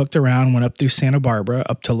we hooked around, went up through Santa Barbara,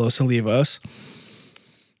 up to Los Olivos.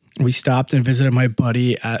 We stopped and visited my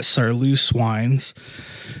buddy at Sarloose Wines.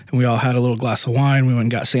 And we all had a little glass of wine. We went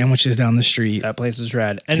and got sandwiches down the street. That place is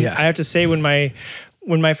rad. And I have to say, when my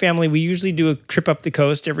when my family, we usually do a trip up the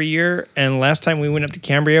coast every year. And last time we went up to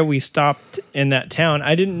Cambria, we stopped in that town.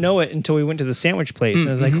 I didn't know it until we went to the sandwich place. And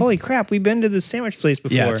I was like, holy crap, we've been to the sandwich place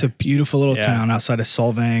before. Yeah, it's a beautiful little town outside of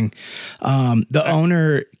Solvang. The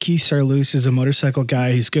owner, Keith Sarloose, is a motorcycle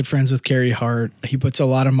guy. He's good friends with Carey Hart. He puts a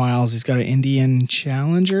lot of miles. He's got an Indian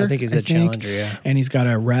Challenger. I think he's a Challenger, yeah. And he's got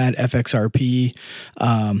a rad FXRP.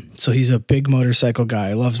 So he's a big motorcycle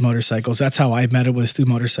guy. Loves motorcycles. That's how I met him, was through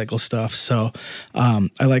motorcycle stuff. So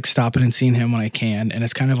I like stopping and seeing him when I can. And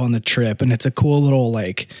it's kind of on the trip. And it's a cool little,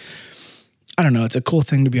 like, I don't know, it's a cool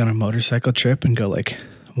thing to be on a motorcycle trip and go like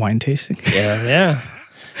wine tasting. Yeah.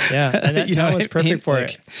 And that town was perfect for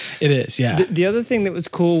it. It is, yeah. The other thing that was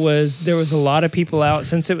cool was there was a lot of people out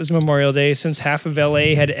since it was Memorial Day, since half of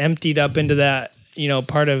LA had emptied up into that,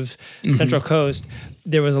 part of Central Coast.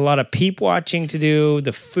 There was a lot of peep watching to do.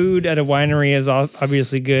 The food at a winery is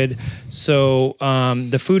obviously good. So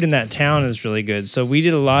the food in that town is really good. So we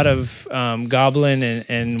did a lot of goblin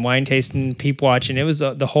and wine tasting, peep watching. It was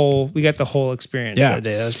we got the whole experience that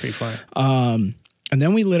day. That was pretty fun. And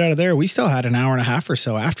then we lit out of there. We still had an hour and a half or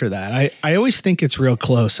so after that. I always think it's real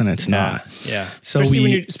close, and it's not. Yeah. So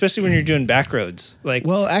especially when you're doing back roads.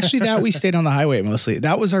 Well, actually, we stayed on the highway mostly.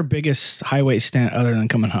 That was our biggest highway stint, other than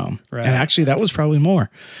coming home. Right. And actually, that was probably more.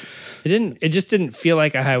 It just didn't feel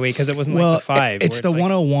like a highway because it wasn't like the 5. It's the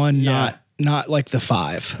 101, not like the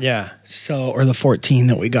 5. Yeah. So, or the 14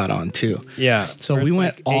 that we got on too. Yeah. So we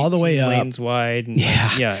went like all the way up. Lanes wide. And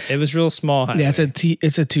it was real small highway. Yeah, it's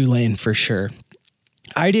a 2-lane for sure.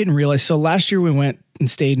 I didn't realize. So last year we went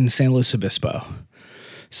and stayed in San Luis Obispo.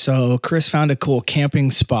 So Chris found a cool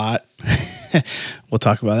camping spot. We'll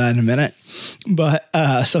talk about that in a minute. But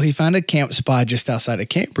so he found a camp spot just outside of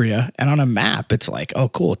Cambria, and on a map it's like, oh,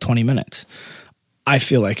 cool, 20 minutes. I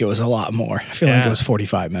feel like it was a lot more. I feel like it was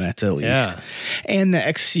 45 minutes at least. Yeah. And the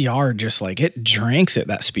XCR just like it drinks at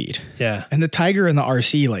that speed. Yeah. And the Tiger and the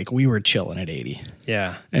RC, like we were chilling at 80.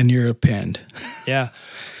 Yeah. And you're pinned. Yeah.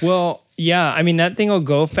 Well, yeah, I mean, that thing will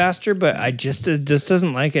go faster, but it just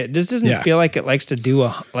doesn't like it. It just doesn't feel like it likes to do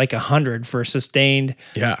 100 for a sustained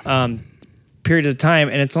period of time,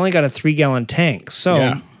 and it's only got a 3-gallon tank.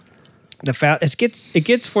 So it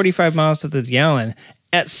gets 45 miles to the gallon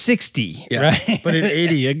at 60, right? But at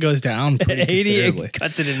 80, it goes down pretty at 80, considerably. it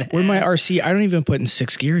cuts it in half. Where my RC, I don't even put in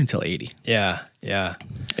 6th gear until 80. Yeah.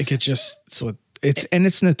 It could just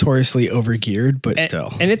it's notoriously overgeared, but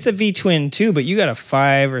still. And it's a V-twin too, but you got a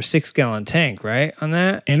 5 or 6 gallon tank, right, on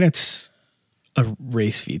that? And it's a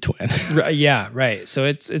race V-twin. Yeah, right. So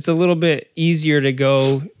it's a little bit easier to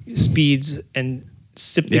go speeds and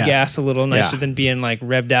sip the gas a little nicer than being like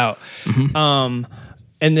revved out. Mm-hmm.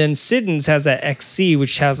 And then Siddons has that XC,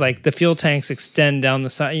 which has like the fuel tanks extend down the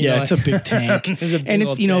side. It's a big tank. And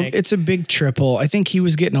it's, it's a big triple. I think he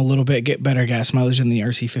was getting a little bit better gas mileage than the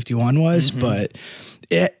RC51 was, but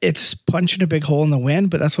it's punching a big hole in the wind,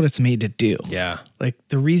 but that's what it's made to do. Yeah. Like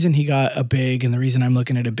the reason he got a big and the reason I'm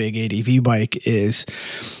looking at a big ADV bike is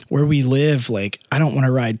where we live. Like I don't want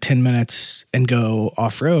to ride 10 minutes and go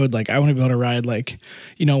off road. Like I want to be able to ride like,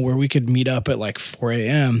 where we could meet up at like 4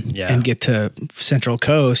 a.m. And get to Central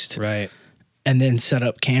Coast. Right. And then set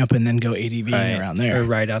up camp and then go ADVing around there. Or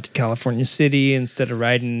ride out to California City instead of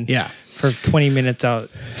riding for 20 minutes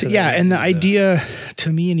out. And the idea,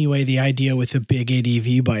 to me anyway, the idea with a big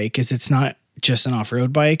ADV bike is it's not just an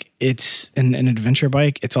off-road bike. It's an adventure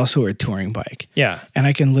bike. It's also a touring bike. Yeah. And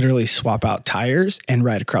I can literally swap out tires and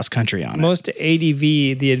ride across country on it. Most ADV,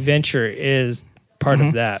 the adventure is part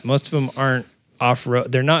of that. Most of them aren't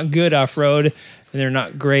off-road. They're not good off-road and they're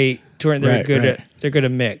not great touring. They're good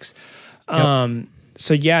at mix.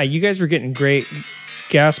 So you guys were getting great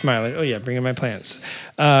gas mileage. Oh yeah, bringing my plants.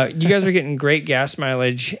 You guys were getting great gas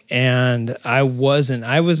mileage, and I wasn't.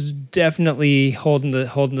 I was definitely holding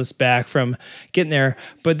this back from getting there.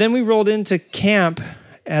 But then we rolled into camp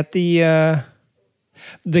at the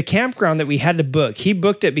campground that we had to book. He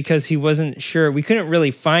booked it because he wasn't sure. We couldn't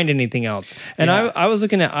really find anything else. And I was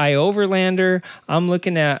looking at iOverlander. I'm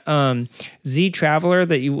looking at Z Traveler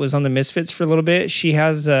that was on the Misfits for a little bit. She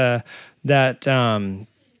has that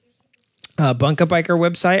Bunka Biker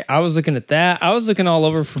website. I was looking at that. I was looking all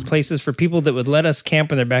over for places for people that would let us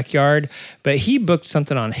camp in their backyard. But he booked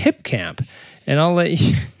something on Hip Camp. And I'll let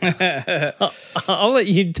you I'll let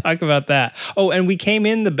you talk about that. Oh, and we came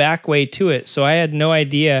in the back way to it, so I had no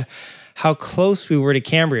idea how close we were to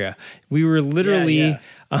Cambria. We were literally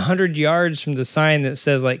 100 yards from the sign that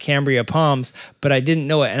says like Cambria Palms, but I didn't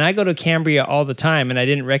know it. And I go to Cambria all the time, and I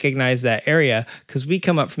didn't recognize that area because we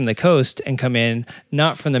come up from the coast and come in,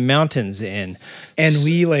 not from the mountains in. And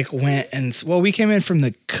we like went we came in from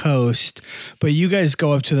the coast, but you guys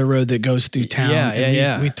go up to the road that goes through town.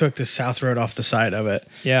 Yeah. We took the south road off the side of it.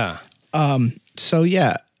 Yeah. So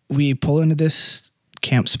yeah, we pull into this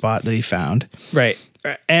camp spot that he found. Right.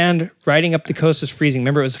 And riding up the coast was freezing.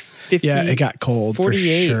 Remember, it was 50. Yeah, it got cold.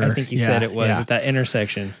 48, for sure. I think he said it was at that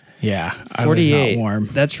intersection. Yeah, 48. I was not warm.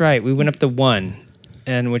 That's right. We went up the 1,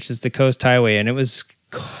 and which is the coast highway, and it was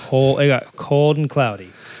cold. It got cold and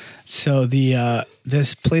cloudy. So the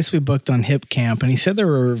this place we booked on Hip Camp, and he said there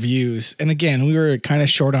were reviews. And again, we were kind of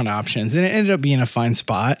short on options, and it ended up being a fine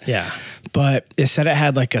spot. Yeah. But it said it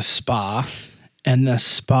had like a spa, and the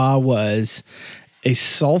spa was a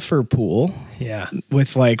sulfur pool. Yeah.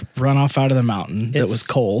 With like runoff out of the mountain that was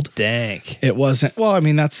cold. Dank. It wasn't. Well, I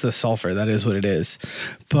mean, that's the sulfur. That is what it is.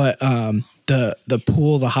 But the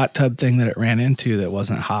pool, the hot tub thing that it ran into that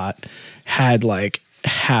wasn't hot, had like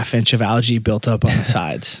half-inch of algae built up on the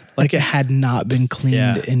sides. Like it had not been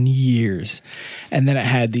cleaned in years. And then it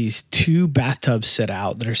had these 2 bathtubs set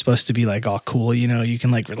out that are supposed to be like all cool. You know, you can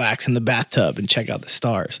like relax in the bathtub and check out the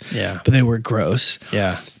stars. Yeah. But they were gross.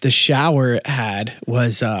 Yeah. The shower it had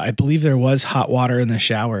was, I believe there was hot water in the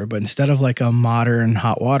shower, but instead of like a modern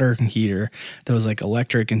hot water heater that was like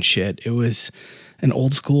electric and shit, it was an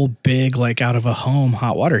old school, big, like out of a home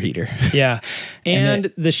hot water heater. Yeah.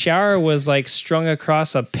 And the shower was like strung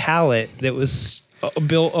across a pallet that was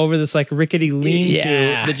built over this like rickety lean-to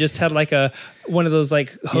that just had like one of those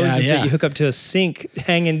like hoses that you hook up to a sink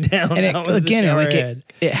hanging down. And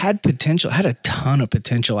it had potential, had a ton of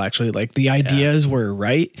potential actually. Like the ideas were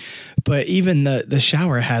right, but even the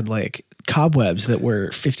shower had like cobwebs that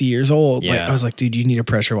were 50 years old. Like I was like, dude, you need to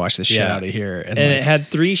pressure wash this shit out of here. And it had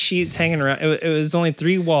 3 sheets hanging around. It was only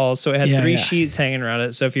 3 walls, so it had 3 sheets hanging around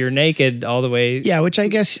it. So if you're naked all the way, which I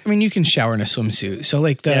guess, I mean, you can shower in a swimsuit. So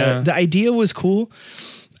like the idea was cool.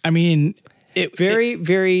 I mean,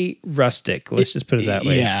 very rustic. Let's just put it that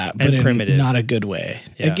way. Yeah, but primitive, not a good way.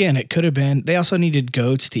 Yeah. Again, it could have been. They also needed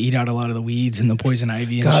goats to eat out a lot of the weeds and the poison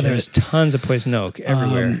ivy. And God, there was tons of poison oak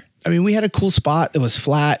everywhere. I mean, we had a cool spot that was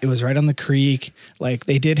flat. It was right on the creek. Like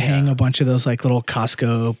they did hang a bunch of those like little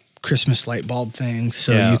Costco Christmas light bulb things,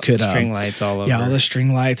 so you could string lights all over. Yeah, all the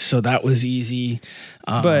string lights. So that was easy.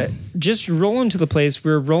 But just rolling to the place,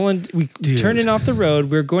 we turning off the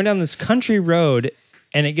road. We were going down this country road.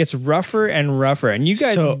 And it gets rougher and rougher. And you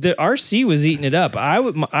guys, the RC was eating it up.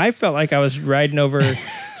 I felt like I was riding over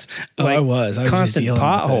I was constant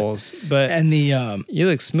potholes. But you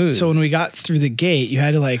look smooth. So when we got through the gate, you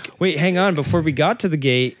had to like... Wait, hang on. Before we got to the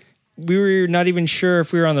gate, we were not even sure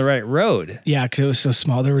if we were on the right road. Yeah, because it was so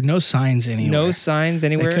small. There were no signs anywhere. No signs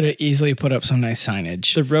anywhere. They could have easily put up some nice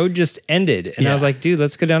signage. The road just ended. And I was like, dude,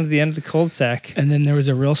 let's go down to the end of the cul-de-sac. And then there was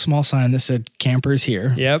a real small sign that said, campers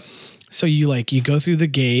here. Yep. So you go through the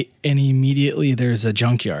gate and immediately there's a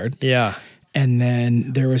junkyard. Yeah. And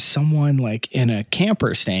then there was someone like in a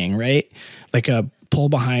camper staying, right? Like a pull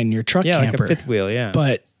behind your truck camper. Yeah, like a fifth wheel, yeah.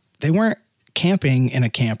 But they weren't camping in a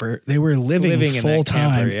camper. They were living full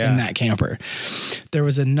time in that camper. There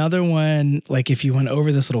was another one, like if you went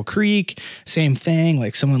over this little creek, same thing,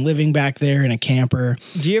 like someone living back there in a camper.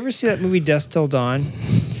 Do you ever see that movie Dusk Till Dawn?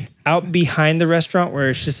 Out behind the restaurant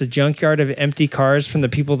where it's just a junkyard of empty cars from the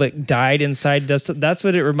people that died inside. That's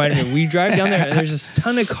what it reminded me of. We drive down there and there's this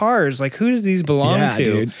ton of cars. Like, who do these belong to?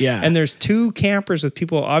 Dude, yeah. And there's 2 campers with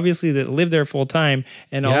people obviously that live there full time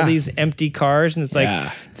and all these empty cars. And it's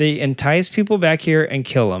like they entice people back here and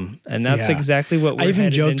kill them. And that's exactly what we're I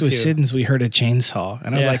even joked into. with Siddons we heard a chainsaw.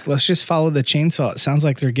 And I was like, let's just follow the chainsaw. It sounds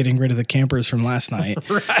like they're getting rid of the campers from last night.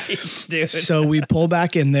 Right, dude. So we pull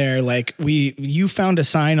back in there. Like you found a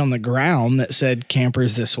sign on the ground that said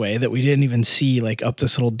campers this way that we didn't even see, like up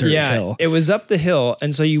this little dirt hill. It was up the hill,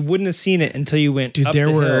 and so you wouldn't have seen it until you went up the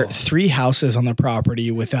hill. There were 3 houses on the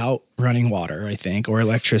property without running water, I think, or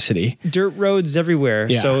electricity. Dirt roads everywhere.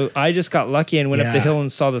 Yeah. So I just got lucky and went up the hill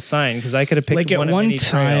and saw the sign because I could have picked like one at one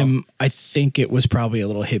time, trail. I think it was probably a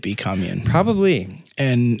little hippie commune. Probably.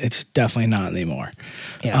 And it's definitely not anymore.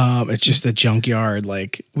 Yeah. It's just a junkyard.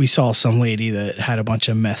 Like we saw some lady that had a bunch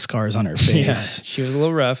of mess scars on her face. Yeah, she was a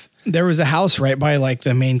little rough. There was a house right by like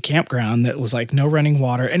the main campground that was like no running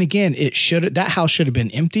water. And again, that house should have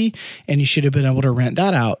been empty and you should have been able to rent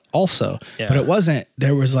that out also. Yeah. But it wasn't.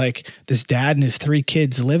 There was like this dad and his 3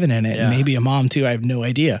 kids living in it, and maybe a mom too. I have no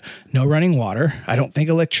idea. No running water. I don't think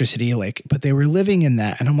electricity, but they were living in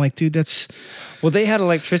that. And I'm like, dude, that's. Well, they had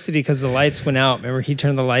electricity because the lights went out. Remember, he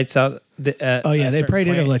turned the lights out. They probably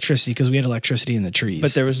did have electricity because we had electricity in the trees.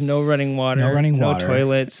 But there was no running water. No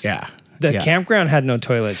toilets. Yeah. The campground had no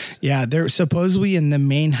toilets. Yeah, they're supposedly in the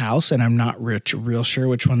main house, and I'm not real sure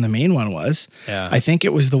which one the main one was. Yeah. I think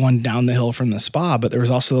it was the one down the hill from the spa, but there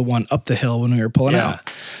was also the one up the hill when we were pulling out.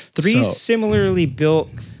 3 similarly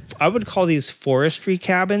built, I would call these forestry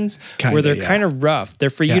cabins, where they're kind of rough.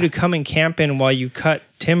 They're for you to come and camp in while you cut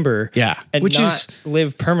timber. Yeah. And which not is,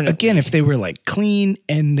 live permanently. Again, if they were like clean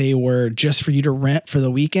and they were just for you to rent for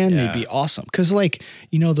the weekend, they'd be awesome. Because like,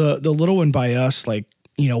 the little one by us, like,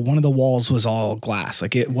 one of the walls was all glass.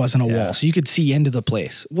 Like it wasn't a wall. So you could see into the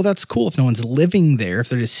place. Well, that's cool if no one's living there, if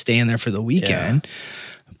they're just staying there for the weekend.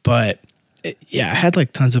 Yeah. But it had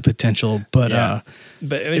like tons of potential. But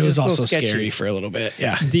it was also scary for a little bit.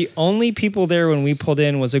 Yeah. The only people there when we pulled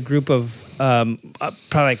in was a group of probably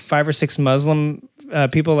like 5 or 6 Muslim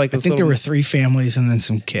people. Like I think there were 3 families and then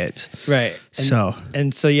some kids. Right. So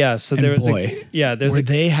there was were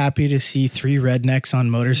they happy to see 3 rednecks on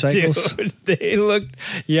motorcycles? Dude, they looked,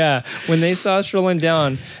 when they saw us rolling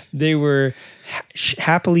down, they were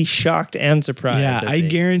happily shocked and surprised. Yeah, I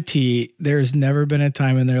guarantee there's never been a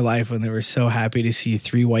time in their life when they were so happy to see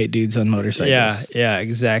 3 white dudes on motorcycles. Yeah,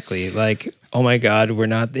 exactly. Like, oh my God, we're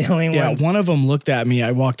not the only ones. Yeah, one of them looked at me.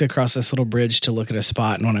 I walked across this little bridge to look at a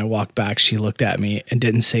spot, and when I walked back, she looked at me and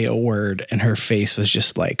didn't say a word, and her face was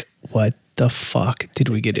just like, what the fuck did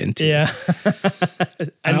we get into? Yeah.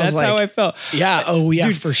 And that's how I felt. Yeah. Oh, yeah,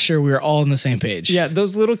 dude, for sure. We were all on the same page. Yeah.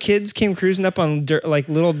 Those little kids came cruising up on like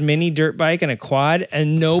little mini dirt bike and a quad,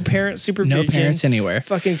 and no parent supervision. No parents anywhere.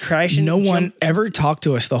 Fucking crashing. No one ever talked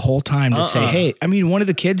to us the whole time to say, hey, I mean, one of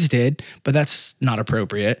the kids did, but that's not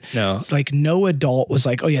appropriate. No. It's like no adult was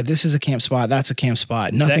like, oh yeah, this is a camp spot. That's a camp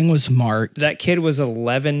spot. Nothing was marked. That kid was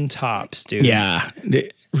 11 tops, dude. Yeah.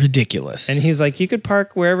 Ridiculous. And he's like, you could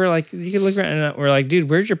park wherever, like you could look around, and we're like, dude,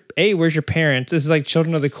 where's your parents? This is like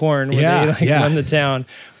Children of the Corn where they run the town.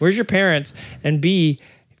 Where's your parents? And B,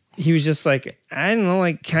 he was just like, I don't know,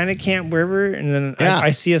 like kind of camp wherever. And then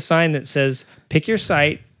I see a sign that says, pick your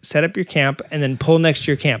site, set up your camp, and then pull next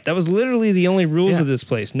to your camp. That was literally the only rules of this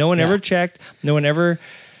place. No one ever checked. No one ever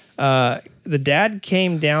the dad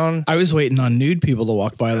came down. I was waiting on nude people to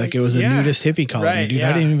walk by like it was a nudist hippie colony, dude.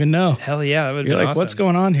 I didn't even know. Hell yeah. That would You're be like, awesome. What's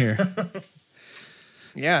going on here?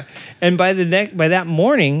 Yeah. And by that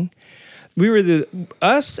morning, we were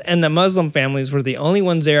us and the Muslim families were the only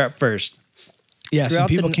ones there at first. Yeah, some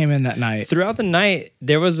people came in that night. Throughout the night,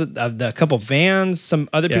 there was a couple vans, some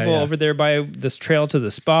other people over there by this trail to the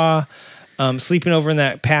spa. Sleeping over in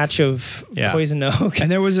that patch of poison oak. And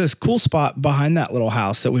there was this cool spot behind that little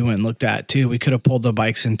house that we went and looked at too. We could have pulled the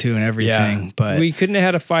bikes into and everything, but we couldn't have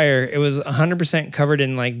had a fire. It was 100% covered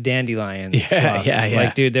in like dandelion fluff.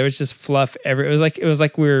 Like, dude, there was just fluff everywhere. It was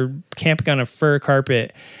like we were camping on a fur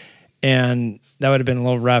carpet, and that would have been a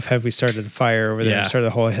little rough had we started the fire over there and started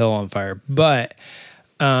the whole hill on fire. But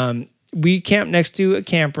we camped next to a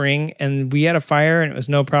camp ring, and we had a fire, and it was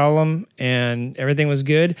no problem, and everything was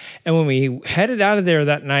good. And when we headed out of there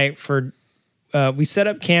that night we set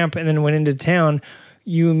up camp and then went into town.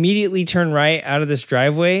 You immediately turn right out of this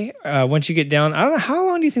driveway. Once you get down, I don't know, how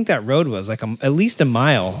long do you think that road was? Like at least a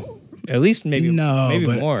mile, at least maybe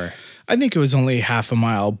more. I think it was only half a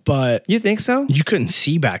mile, but you think so? You couldn't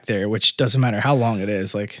see back there, which doesn't matter how long it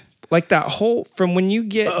is. Like that whole, from when you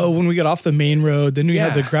get... Oh, when we got off the main road, then we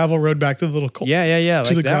had the gravel road back to the little... To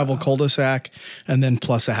like the gravel cul-de-sac, and then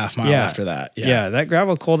plus a half mile after that. Yeah, that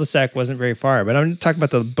gravel cul-de-sac wasn't very far, but I'm talking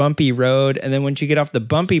about the bumpy road, and then once you get off the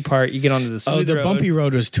bumpy part, you get onto the smooth road. Oh, the bumpy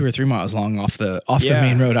road was 2 or 3 miles long off the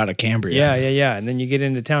main road out of Cambria. Yeah, and then you get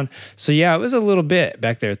into town. So yeah, it was a little bit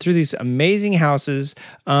back there through these amazing houses.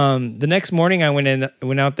 The next morning I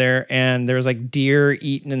went out there, and there was like deer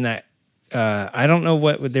eating in that. I don't know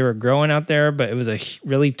what they were growing out there, but it was a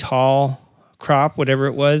really tall crop, whatever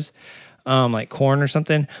it was, like corn or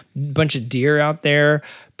something. Bunch of deer out there,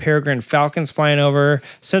 peregrine falcons flying over.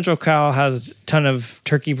 Central Cal has a ton of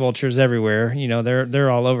turkey vultures everywhere. You know, they're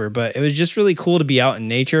all over. But it was just really cool to be out in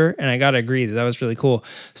nature, and I gotta agree that was really cool.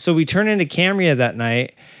 So we turned into Cambria that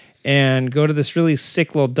night and go to this really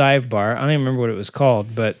sick little dive bar. I don't even remember what it was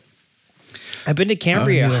called, but I've been to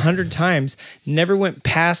Cambria 100 times, never went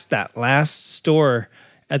past that last store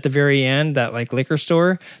at the very end, that like liquor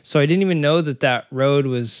store. So I didn't even know that road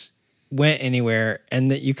was went anywhere,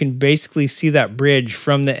 and that you can basically see that bridge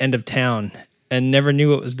from the end of town, and never knew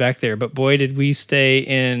what was back there. But boy, did we stay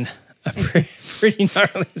in a pretty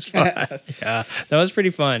gnarly spot. Yeah, that was pretty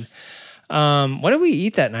fun. What did we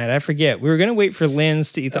eat that night? I forget. We were going to wait for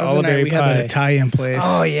Lynn's to eat the olive-berry pie. We had that Italian place.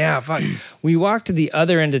 Oh, yeah. Fuck. We walked to the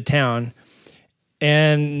other end of town,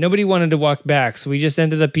 and nobody wanted to walk back. So we just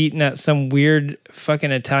ended up eating at some weird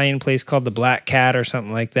fucking Italian place called the Black Cat or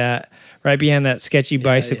something like that, right behind that sketchy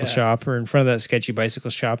bicycle shop, or in front of that sketchy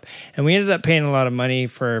bicycle shop. And we ended up paying a lot of money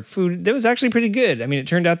for food that was actually pretty good. I mean, it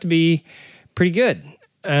turned out to be pretty good.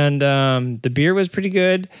 And the beer was pretty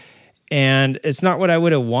good. And it's not what I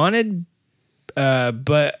would have wanted.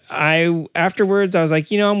 But afterwards, I was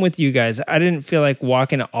like, I'm with you guys. I didn't feel like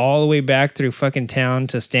walking all the way back through fucking town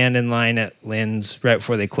to stand in line at Lynn's right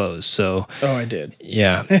before they closed. So, I did.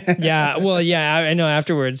 Yeah. Yeah. Well, yeah, I know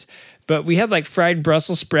afterwards, but we had like fried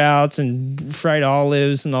Brussels sprouts and fried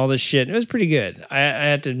olives and all this shit. It was pretty good. I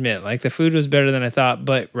have to admit, like the food was better than I thought,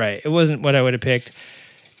 but right. It wasn't what I would have picked.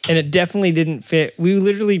 And it definitely didn't fit. We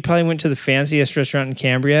literally probably went to the fanciest restaurant in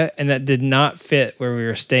Cambria, and that did not fit where we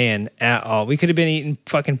were staying at all. We could have been eating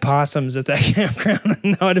fucking possums at that campground,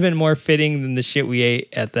 and that would have been more fitting than the shit we ate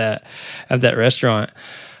at that restaurant.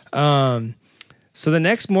 So the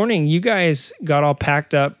next morning, you guys got all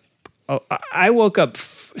packed up. I woke up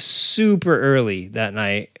super early that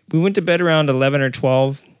night. We went to bed around 11 or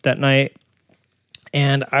 12 that night.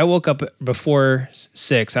 And I woke up before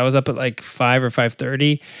 6. I was up at like 5 or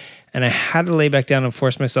 5:30, and I had to lay back down and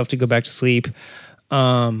force myself to go back to sleep.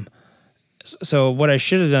 So what I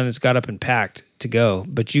should have done is got up and packed to go.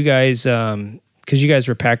 But you guys, because you guys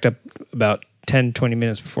were packed up about 10, 20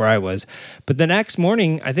 minutes before I was. But the next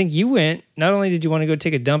morning, I think you went, not only did you want to go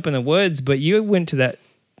take a dump in the woods, but you went to that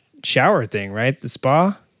shower thing, right? The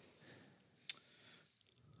spa?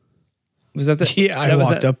 Was that the? Yeah, I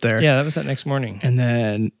walked up there. Yeah, that was that next morning. And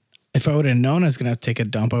then if I would have known I was going to have to take a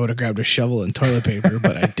dump, I would have grabbed a shovel and toilet paper,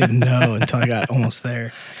 but I didn't know until I got almost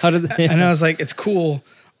there. How did they? And I was like, it's cool.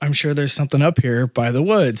 I'm sure there's something up here by the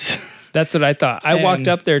woods. That's what I thought. I walked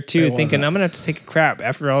up there too, thinking wasn't. I'm going to have to take a crap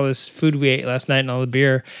after all this food we ate last night and all the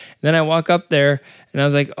beer. And then I walk up there and I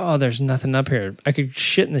was like, oh, there's nothing up here. I could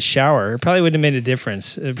shit in the shower. It probably would have made a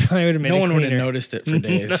difference. It probably would have made No it one would cleaner. have noticed it for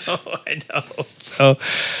days. No, I know. So,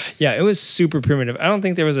 yeah, it was super primitive. I don't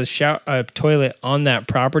think there was a toilet on that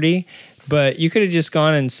property, but you could have just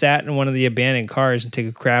gone and sat in one of the abandoned cars and take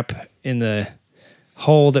a crap in the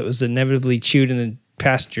hole that was inevitably chewed in the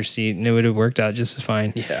passenger seat, and it would have worked out just as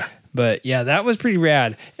fine. Yeah. But yeah, that was pretty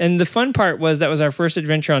rad. And the fun part was that was our first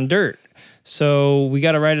adventure on dirt. So we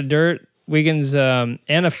got to ride a dirt, Wiggins, and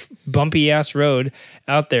a bumpy ass road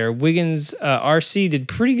out there. Wiggins RC did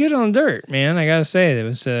pretty good on dirt, man. I got to say, it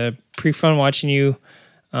was pretty fun watching you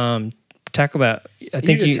tackle that. I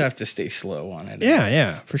think you just have to stay slow on it.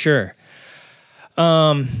 Yeah, for sure.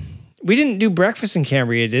 We didn't do breakfast in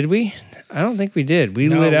Cambria, did we? I don't think we did. We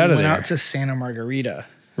lit out of there. We went out to Santa Margarita.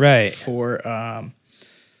 Right. For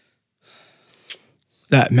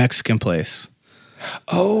that Mexican place.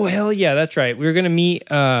 Oh, hell yeah, that's right. We were going to meet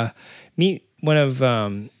one of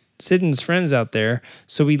Sidon's friends out there.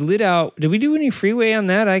 So we lit out. Did we do any freeway on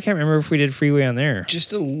that? I can't remember if we did freeway on there.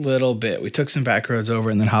 Just a little bit. We took some back roads over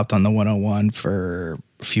and then hopped on the 101 for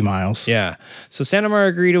a few miles. Yeah. So Santa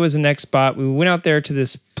Margarita was the next spot. We went out there to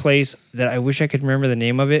this place that I wish I could remember the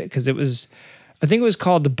name of it because I think it was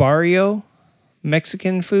called Barrio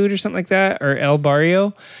Mexican food or something like that, or El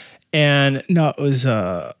Barrio. And no, it was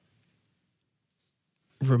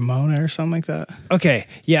Ramona or something like that. Okay.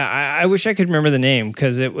 Yeah. I wish I could remember the name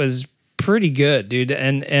because it was pretty good, dude.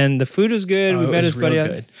 And the food was good. We met his buddy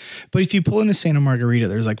out. But if you pull into Santa Margarita,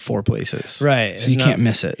 there's like 4 places. Right. So you can't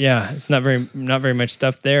miss it. Yeah. It's not very much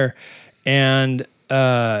stuff there. And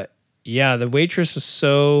yeah, the waitress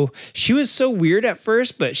she was so weird at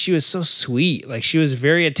first, but she was so sweet. Like she was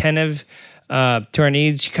very attentive to our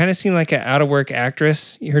needs. She kind of seemed like an out of work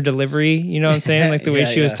actress. Her delivery, you know what I'm saying? Like the way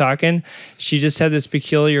she was talking. She just had this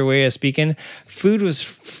peculiar way of speaking. Food was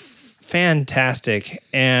fantastic.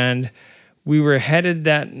 And we were headed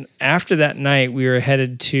after that night, we were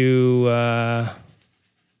headed to,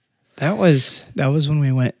 that was when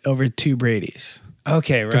we went over to Brady's.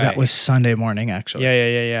 Okay, right. Because that was Sunday morning, actually.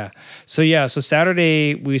 Yeah. So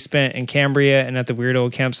Saturday we spent in Cambria and at the weird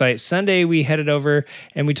old campsite. Sunday we headed over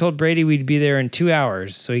and we told Brady we'd be there in 2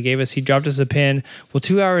 hours. So he dropped us a pin. Well,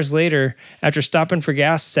 2 hours later, after stopping for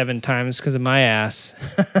gas 7 times because of my ass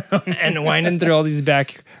and winding through all these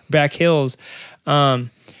back hills,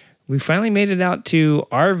 we finally made it out to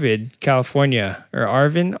Arvid, California, or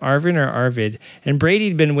Arvin or Arvid. And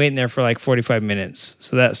Brady'd been waiting there for like 45 minutes.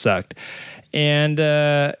 So that sucked. And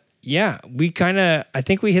yeah, I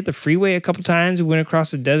think we hit the freeway a couple times. We went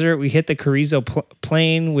across the desert. We hit the Carrizo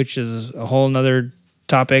Plain, which is a whole nother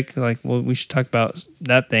topic. Like, well, we should talk about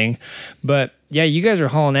that thing. But yeah, you guys are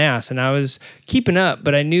hauling ass, and I was keeping up,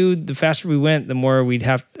 but I knew the faster we went, the more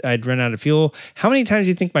I'd run out of fuel. How many times do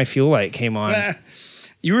you think my fuel light came on?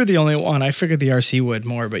 You were the only one. I figured the RC would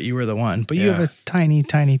more, but you were the one. But you have a tiny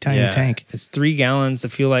tank. It's 3 gallons. The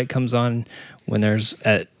fuel light comes on when there's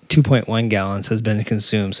at 2.1 gallons has been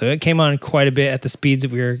consumed. So it came on quite a bit at the speeds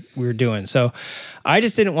that we were doing. So I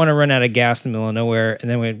just didn't want to run out of gas in the middle of nowhere, and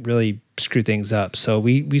then we'd really screw things up. So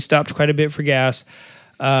we stopped quite a bit for gas.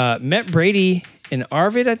 Met Brady in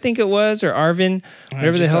Arvid, I think it was, or Arvin,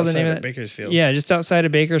 whatever the hell the name of it. Bakersfield. Yeah, just outside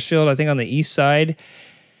of Bakersfield, I think on the east side.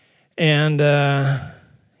 And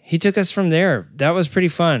he took us from there. That was pretty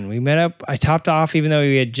fun. We met up. I topped off, even though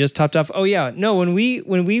we had just topped off. Oh yeah, no. When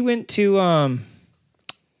we went to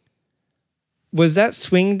was that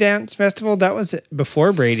Swing Dance Festival? That was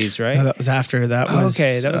before Brady's, right? No, that was after. That was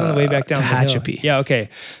okay. That was on the way back down Tehachapi. Yeah. Okay.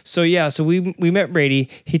 So we met Brady.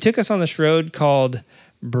 He took us on this road called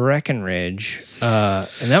Breckenridge, and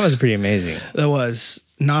that was pretty amazing. That was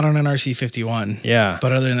not on an RC51. Yeah.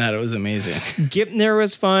 But other than that, it was amazing. Getting there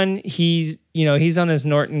was fun. He's on his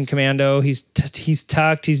Norton Commando. He's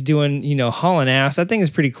tucked. He's doing, hauling ass. That thing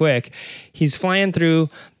is pretty quick. He's flying through.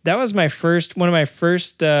 That was one of my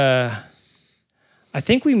first, I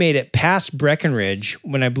think we made it past Breckenridge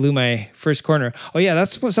when I blew my first corner. Oh yeah,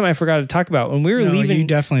 that's something I forgot to talk about. When we were leaving, you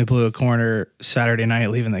definitely blew a corner Saturday night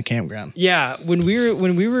leaving the campground. Yeah, when we were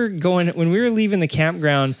leaving the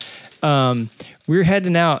campground, we were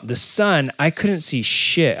heading out. The sun, I couldn't see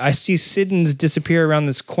shit. I see Siddons disappear around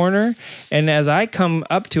this corner, and as I come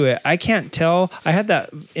up to it, I can't tell. I had that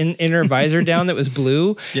inner visor down that was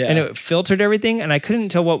blue, and it filtered everything, and I couldn't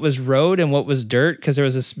tell what was road and what was dirt because there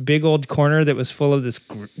was this big old corner that was full of this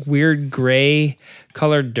weird gray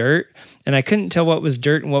colored dirt, and I couldn't tell what was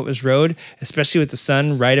dirt and what was road, especially with the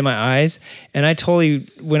sun right in my eyes, and I totally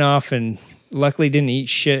went off and luckily didn't eat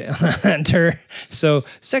shit on that dirt. So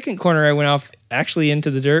second corner I went off actually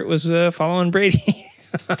into the dirt was following Brady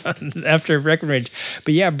after Breckenridge.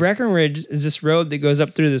 But yeah, Breckenridge is this road that goes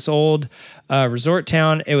up through this old resort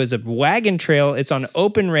town. It was a wagon trail. It's on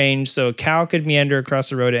open range, so a cow could meander across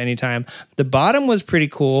the road at any time. The bottom was pretty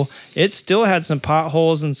cool. It still had some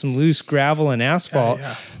potholes and some loose gravel and asphalt.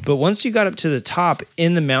 Yeah. But once you got up to the top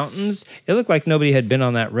in the mountains, it looked like nobody had been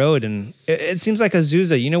on that road. And it seems like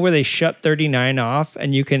Azusa, where they shut 39 off,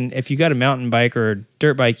 and you can, if you got a mountain bike or a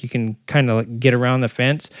dirt bike, you can kind of get around the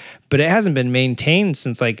fence. But it hasn't been maintained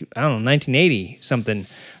since 1980 something.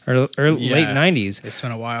 Or late 90s. It's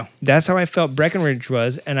been a while. That's how I felt Breckenridge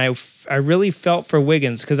was, and I really felt for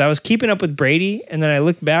Wiggins because I was keeping up with Brady, and then I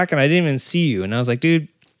looked back and I didn't even see you, and I was like, dude,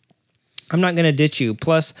 I'm not gonna ditch you.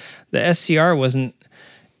 Plus, the SCR wasn't.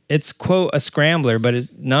 It's quote a scrambler, but it's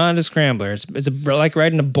not a scrambler. It's like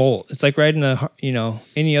riding a Bolt. It's like riding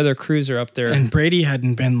any other cruiser up there. And Brady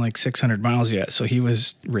hadn't been 600 miles yet, so he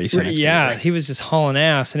was racing. Yeah, he was just hauling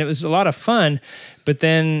ass, and it was a lot of fun. But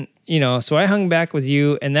then. So I hung back with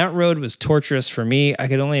you, and that road was torturous for me. I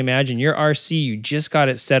could only imagine your RC. You just got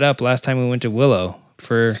it set up last time we went to Willow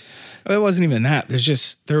for. It wasn't even that.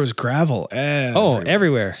 There was gravel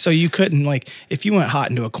everywhere. So you couldn't if you went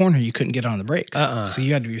hot into a corner, you couldn't get on the brakes. So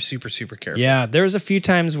you had to be super, super careful. Yeah, there was a few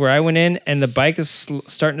times where I went in and the bike is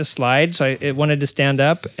starting to slide, so it wanted to stand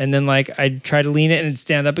up, and then I tried to lean it and it'd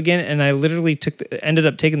stand up again, and I literally ended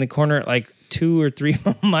up taking the corner at 2 or 3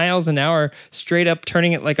 miles an hour straight up,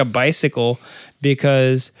 turning it like a bicycle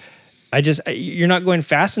because you're not going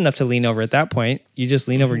fast enough to lean over at that point. You just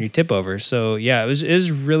lean over and you tip over. So yeah, it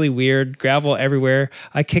was really weird. Gravel everywhere.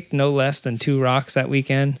 I kicked no less than 2 rocks that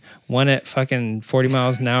weekend. One at fucking 40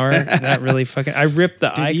 miles an hour. That really fucking. I ripped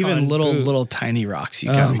the icon. Even little tiny rocks.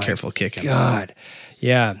 You gotta be careful kicking. God,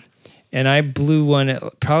 yeah. And I blew one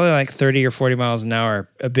at probably 30 or 40 miles an hour,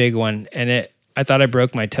 a big one, and I thought I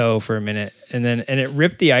broke my toe for a minute, and it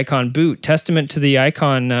ripped the Icon boot. Testament to the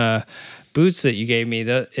Icon boots that you gave me.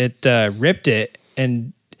 It ripped it,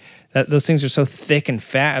 and those things are so thick and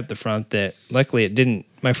fat at the front that luckily it didn't.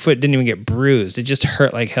 My foot didn't even get bruised. It just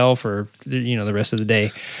hurt like hell for the rest of the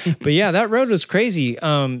day. But yeah, that road was crazy.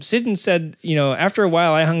 Sidden said, after a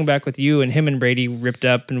while I hung back with you, and him and Brady ripped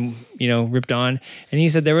up and ripped on, and he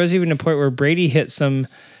said there was even a point where Brady hit some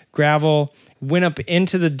gravel, went up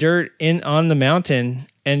into the dirt on the mountain,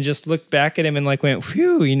 and just looked back at him and like went,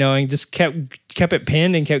 phew, you know, and just kept it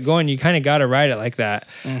pinned and kept going. You kind of got to ride it like that.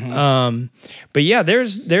 But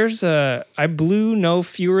yeah, I blew no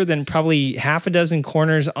fewer than probably half a dozen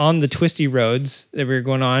corners on the twisty roads that we were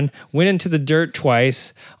going on, went into the dirt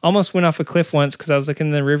twice, almost went off a cliff once because I was looking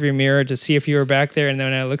in the rearview mirror to see if you were back there. And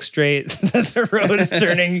then when I looked straight, the road was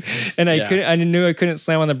turning and I knew I couldn't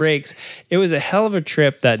slam on the brakes. It was a hell of a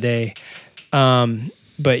trip that day.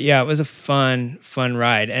 But yeah, it was a fun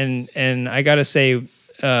ride. And I got to say,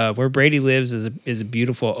 where Brady lives is a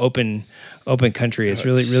beautiful open country. It's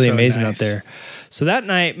really so amazing out there. So that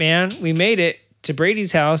night, man, we made it to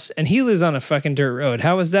Brady's house, and he lives on a fucking dirt road.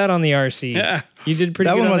 How was that on the RC? Yeah, you did pretty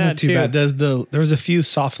good. That one on wasn't that too bad. There was a few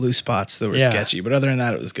soft loose spots that were sketchy, but other than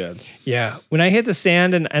that, it was good. Yeah, when I hit the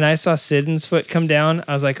sand and I saw Sidden's foot come down,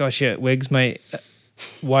 I was like, oh shit, Wiggs might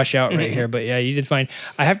wash out right here. But yeah, you did fine.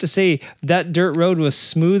 I have to say that dirt road was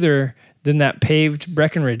smoother than that paved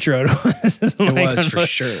Breckenridge road was. It was for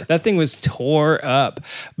sure. That thing was tore up.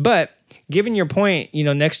 But given your point, you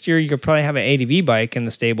know, next year you could probably have an ADV bike in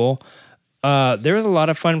the stable. There was a lot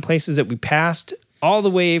of fun places that we passed all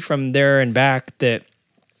the way from there and back that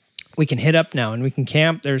we can hit up now and we can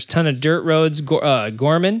camp. There's a ton of dirt roads.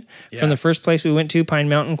 Gorman from the first place we went to, Pine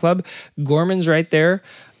Mountain Club. Gorman's right there.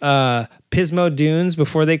 Pismo Dunes,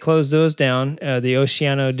 before they close those down, the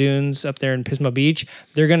Oceano Dunes up there in Pismo Beach,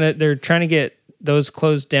 they're trying to get those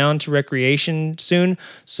closed down to recreation soon.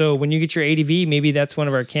 So when you get your ADV, maybe that's one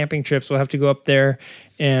of our camping trips. We'll have to go up there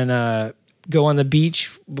and go on the beach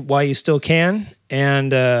while you still can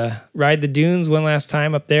and ride the dunes one last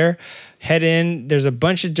time up there. Head in. There's a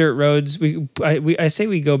bunch of dirt roads. I say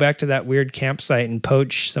we go back to that weird campsite and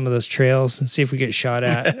poach some of those trails and see if we get shot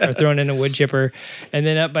at or thrown in a wood chipper. And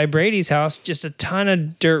then up by Brady's house, just a ton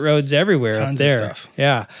of dirt roads everywhere. Tons up there. Of stuff.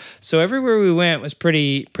 Yeah. So everywhere we went was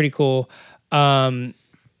pretty cool.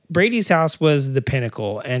 Brady's house was the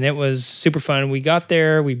pinnacle, and it was super fun. We got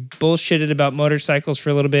there. We bullshitted about motorcycles for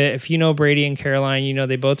a little bit. If you know Brady and Caroline, you know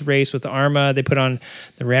they both race with Arma. They put on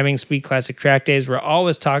the Ramming Speed Classic track days. We're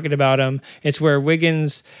always talking about them. It's where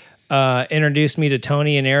Wiggins introduced me to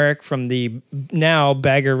Tony and Eric from the now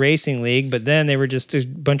Bagger Racing League, but then they were just a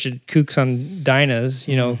bunch of kooks on dynos,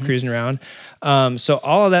 you know, cruising around. So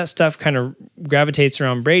all of that stuff kind of gravitates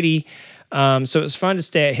around Brady. So it was fun to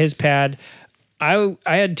stay at his pad. I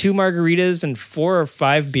had 2 margaritas and 4 or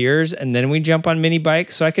 5 beers, and then we jump on mini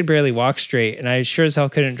bikes, so I could barely walk strate, and I sure as hell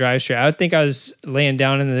couldn't drive straight. I would think I was laying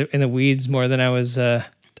down in the weeds more than I was. I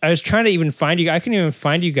was trying to even find you. I couldn't even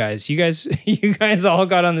find you guys. You guys all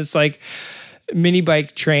got on this like mini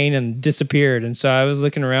bike train and disappeared, and so I was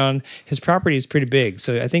looking around. His property is pretty big,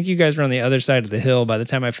 so I think you guys were on the other side of the hill by the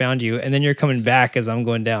time I found you, and then you're coming back as I'm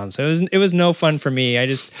going down. So it was no fun for me. I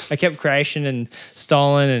kept crashing and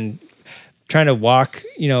stalling and trying to walk,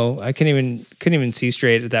 you know, I couldn't even see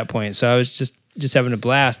straight at that point. So I was just having a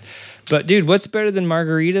blast. But dude, what's better than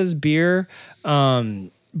margaritas, beer,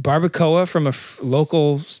 barbacoa from a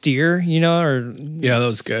local steer, you know, or yeah, that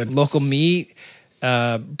was good. Local meat,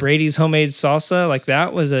 Brady's homemade salsa, like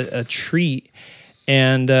that was a treat.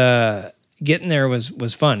 And getting there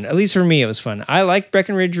was fun. At least for me, it was fun. I liked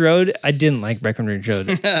Breckenridge Road. I didn't like Breckenridge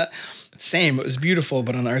Road. Same. It was beautiful,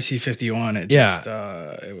 but on the RC51,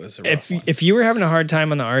 it was a rough one. If you were having a hard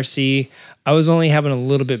time on the RC, I was only having a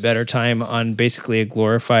little bit better time on basically a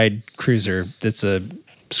glorified cruiser that's a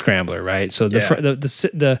scrambler, right? So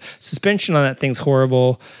the suspension on that thing's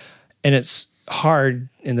horrible, and it's hard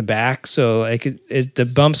in the back, so like the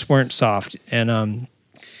bumps weren't soft. And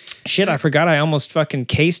shit, I forgot I almost fucking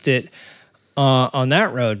cased it on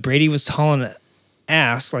that road. Brady was hauling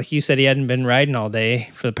ass, like you said, he hadn't been riding all day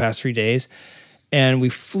for the past 3 days, and we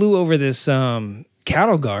flew over this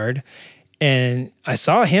cattle guard, and I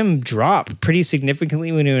saw him drop pretty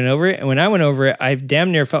significantly when he went over it. And when I went over it, I damn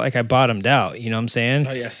near felt like I bottomed out. You know what I'm saying?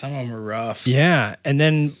 Oh yeah, some of them were rough. Yeah, and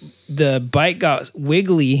then the bike got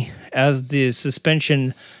wiggly as the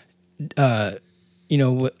suspension,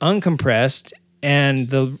 uncompressed.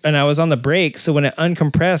 And I was on the brakes, so when it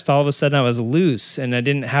uncompressed, all of a sudden I was loose, and I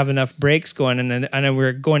didn't have enough brakes going, and we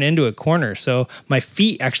were going into a corner, so my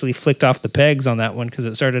feet actually flicked off the pegs on that one because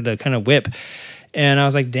it started to kind of whip, and I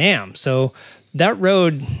was like, "Damn!" So that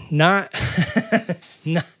road not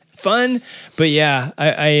fun, but yeah,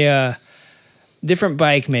 I different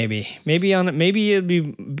bike maybe it'd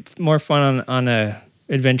be more fun on a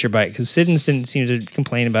adventure bike, because Siddons didn't seem to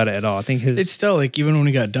complain about it at all. I think it's still like, even when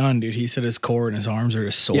we got done, dude, he said his core and his arms are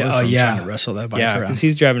just sore from trying to wrestle that bike around. Because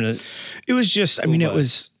he's driving it. It was just, I mean, it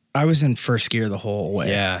was I was in first gear the whole way.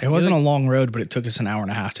 Yeah. It wasn't a long road, but it took us an hour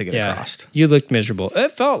and a half to get across. You looked miserable.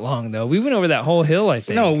 It felt long though. We went over that whole hill, I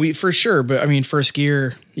think. No, we for sure. But I mean, first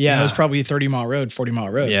gear. Yeah. It was probably a 30-mile road, 40-mile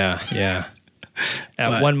road. Yeah.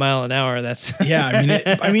 At 1 mile an hour, that's yeah.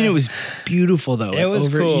 I mean, it was beautiful though. It was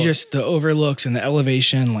cool. Just the overlooks and the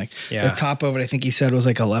elevation, like the top of it. I think he said was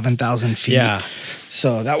like 11,000 feet. Yeah.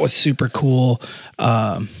 So that was super cool.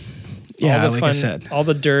 I said, all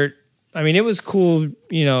the dirt. I mean, it was cool.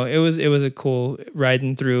 You know, it was a cool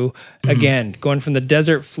riding through again, going from the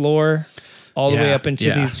desert floor all the way up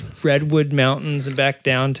into these redwood mountains and back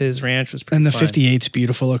down to his ranch was pretty and the fun. 58's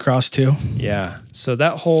beautiful across too. Yeah. So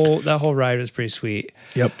that whole ride was pretty sweet.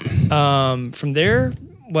 Yep. From there,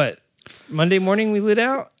 Monday morning we lit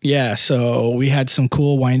out? Yeah, so we had some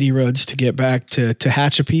cool windy roads to get back to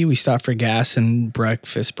Tehachapi. We stopped for gas and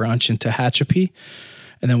breakfast brunch in Tehachapi.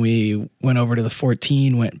 And then we went over to the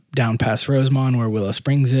 14, went down past Rosemont where Willow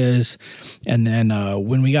Springs is. And then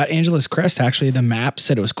when we got Angeles Crest, actually the map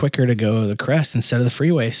said it was quicker to go the crest instead of the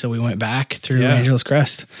freeway. So we went back through Angeles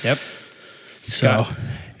Crest. Yep. So,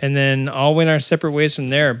 and then all went our separate ways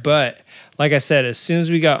from there. But like I said, as soon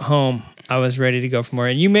as we got home, I was ready to go for more.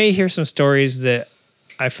 And you may hear some stories that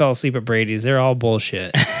I fell asleep at Brady's. They're all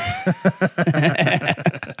bullshit.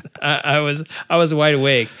 I was wide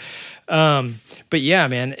awake. But yeah,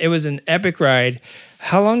 man, it was an epic ride.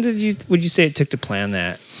 How long would you say it took to plan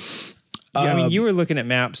that? I mean, you were looking at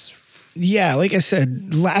maps. Yeah, like I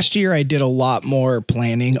said, last year I did a lot more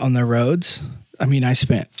planning on the roads. I mean, I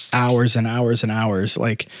spent hours and hours and hours.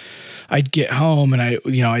 Like, I'd get home and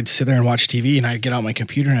I'd sit there and watch TV, and I'd get out my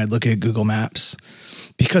computer and I'd look at Google Maps.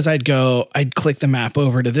 Because I'd click the map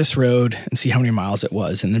over to this road and see how many miles it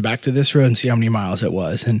was, and then back to this road and see how many miles it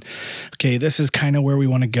was. And okay, this is kind of where we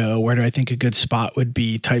want to go. Where do I think a good spot would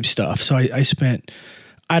be type stuff. So I spent,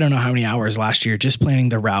 I don't know how many hours last year just planning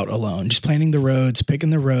the route alone, just planning the roads,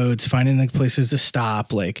 picking the roads, finding the places to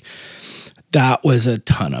stop. Like, that was a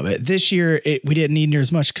ton of it. This year, we didn't need near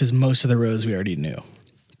as much because most of the roads we already knew.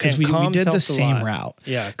 Because we did the same route.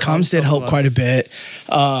 Yeah. Comms did help quite a bit.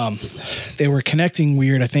 They were connecting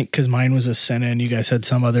weird, I think, because mine was a Senna and you guys had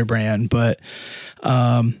some other brand. But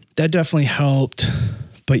that definitely helped.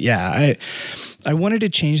 But yeah, I wanted to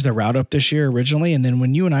change the route up this year originally. And then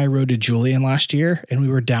when you and I rode to Julian last year and we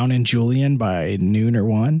were down in Julian by noon or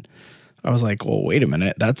 1, I was like, well, wait a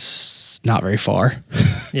minute. That's not very far.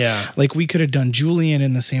 Yeah. Like, we could have done Julian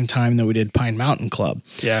in the same time that we did Pine Mountain Club.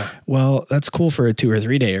 Yeah. Well, that's cool for a 2 or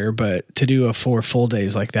 3 dayer, but to do a 4 full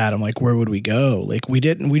days like that, I'm like, where would we go? Like, we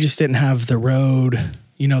just didn't have the road.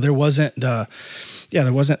 You know, there wasn't the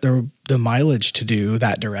mileage to do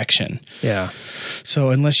that direction. Yeah.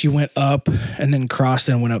 So unless you went up and then crossed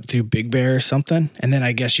and went up through Big Bear or something, and then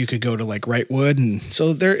I guess you could go to like Wrightwood, and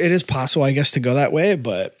so it is possible, I guess, to go that way,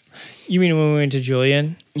 but. You mean when we went to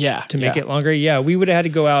Julian? Yeah. To make it longer? Yeah, we would have had to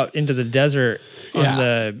go out into the desert on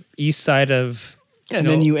the east side of... And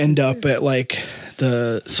then you end up at like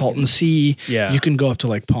the Salton Sea. Yeah. You can go up to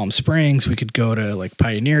like Palm Springs. We could go to like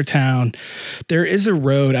Pioneer Town. There is a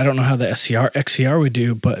road. I don't know how the XCR would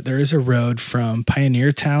do, but there is a road from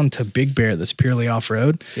Pioneer Town to Big Bear that's purely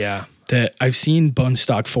off-road. Yeah. That I've seen bone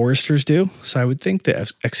stock foresters do. So I would think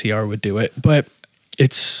that XCR would do it. But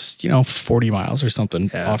it's, 40 miles or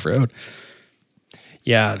something off-road.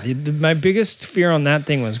 Yeah. My biggest fear on that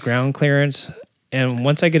thing was ground clearance. And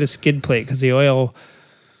once I get a skid plate, because the oil,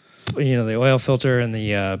 the oil filter and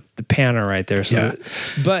the pan are right there. So,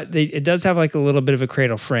 but it does have like a little bit of a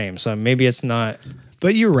cradle frame. So maybe it's not.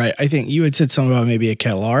 But you're right. I think you had said something about maybe a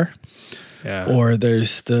KLR. Yeah. Or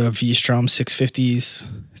there's the V-Strom 650s.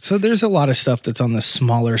 So there's a lot of stuff that's on the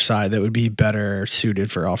smaller side that would be better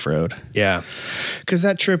suited for off-road. Yeah. Because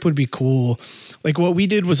that trip would be cool. Like, what we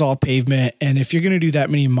did was all pavement. And if you're going to do that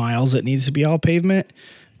many miles, it needs to be all pavement.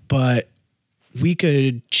 But we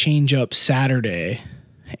could change up Saturday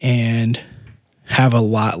and have a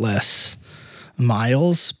lot less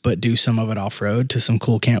miles, but do some of it off-road to some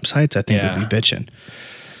cool campsites. I think would be bitching.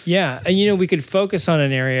 Yeah, and we could focus on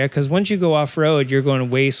an area because once you go off-road, you're going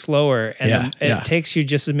way slower, and it takes you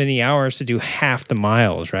just as many hours to do half the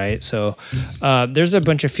miles, right? So there's a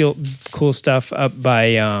bunch of cool stuff up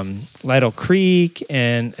by Lytle Creek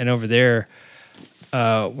and over there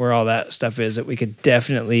where all that stuff is that we could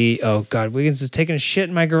definitely... Oh, God, Wiggins is taking a shit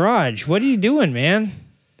in my garage. What are you doing, man?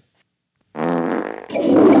 All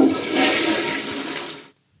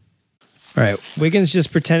right, Wiggins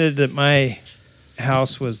just pretended that my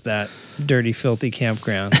house was that dirty, filthy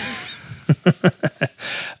campground.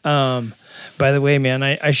 By the way, man,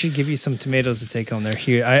 I should give you some tomatoes to take home there.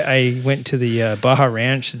 Here, I went to the Baja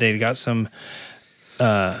Ranch today. Got some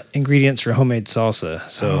ingredients for homemade salsa.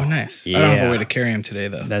 So nice. Yeah, I don't have a way to carry him today,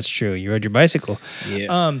 though. that's true. You rode your bicycle.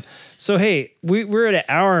 Yeah. So hey, we're at an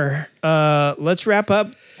hour. Let's wrap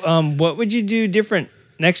up. What would you do different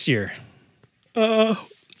next year?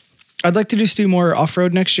 I'd like to just do more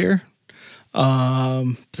off-road next year.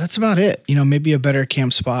 That's about it. Maybe a better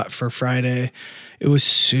camp spot for Friday. It was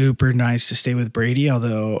super nice to stay with Brady,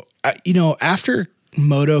 although, after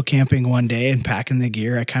moto camping one day and packing the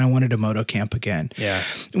gear, I kind of wanted to moto camp again. Yeah.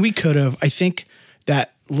 We could have. I think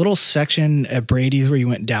that little section at Brady's where you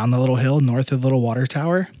went down the little hill north of the little water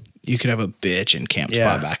tower, you could have a bitchin' camp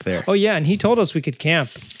spot back there. Oh, yeah, and he told us we could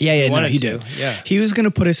camp. Yeah, no, he to. did. Yeah. He was going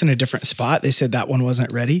to put us in a different spot. They said that one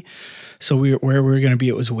wasn't ready. So where we were going to be,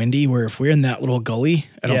 it was windy, where if we're in that little gully,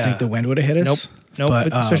 I don't think the wind would have hit us. Nope.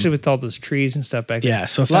 But especially with all those trees and stuff back there. Yeah,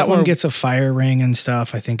 so if that one gets a fire ring and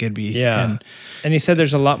stuff, I think it'd be... Yeah. And he said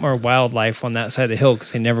there's a lot more wildlife on that side of the hill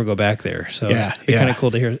because they never go back there. So it'd be kind of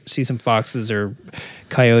cool to see some foxes or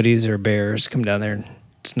coyotes or bears come down there and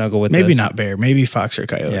snuggle with us. Maybe not bear, maybe fox or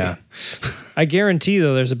coyote. Yeah. I guarantee,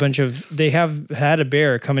 though, there's a bunch of... They have had a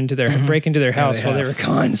bear come into break into their house while they were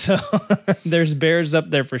gone. So there's bears up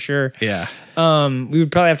there for sure. Yeah. We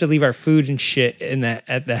would probably have to leave our food and shit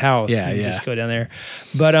at the house and just go down there.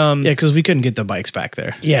 But yeah, because we couldn't get the bikes back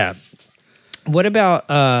there. Yeah. What about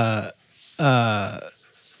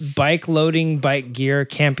bike loading, bike gear,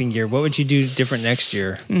 camping gear? What would you do different next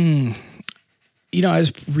year? I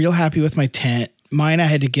was real happy with my tent. Mine, I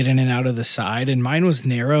had to get in and out of the side, and mine was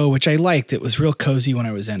narrow, which I liked. It was real cozy when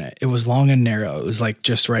I was in it. It was long and narrow. It was like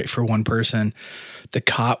just right for one person. The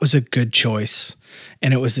cot was a good choice,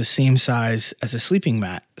 and it was the same size as a sleeping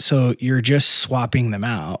mat. So you're just swapping them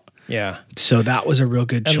out. Yeah. So that was a real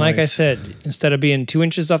good choice. And like I said, instead of being 2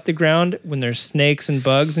 inches off the ground, when there's snakes and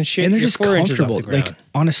bugs and shit, and they're you're just 4 inches off comfortable. the ground. Like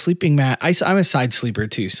on a sleeping mat, I'm a side sleeper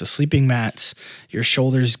too. So sleeping mats, your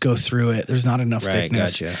shoulders go through it. There's not enough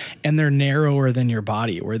thickness. Gotcha. And they're narrower than your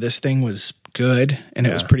body, where this thing was good and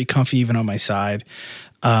it was pretty comfy even on my side.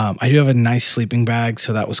 I do have a nice sleeping bag,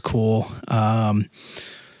 so that was cool.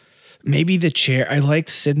 Maybe the chair. I liked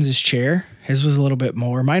Siddons' chair. His was a little bit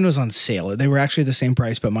more. Mine was on sale. They were actually the same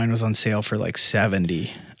price, but mine was on sale for like $70.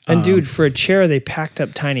 And dude, for a chair, they packed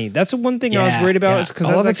up tiny. That's the one thing I was worried about. Is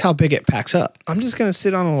because that's how big it packs up. I'm just gonna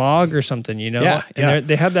sit on a log or something, Yeah. And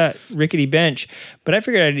they had that rickety bench, but I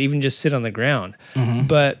figured I'd even just sit on the ground.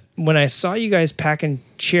 But when I saw you guys packing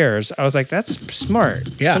chairs, I was like, "That's smart."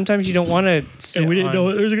 Yeah. Sometimes you don't want to. And we didn't know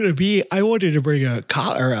what there was going to be. I wanted to bring a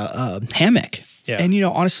cot or a hammock. Yeah. And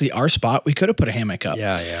honestly, our spot, we could have put a hammock up.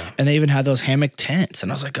 Yeah. And they even had those hammock tents.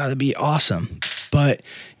 And I was like, God, that'd be awesome. But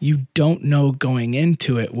you don't know going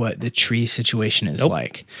into it what the tree situation is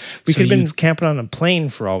like. We could have been camping on a plane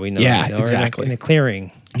for all we know. Yeah, or exactly. in a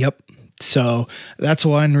clearing. Yep. So that's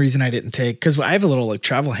one reason I didn't take, because I have a little like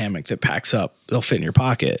travel hammock that packs up. They'll fit in your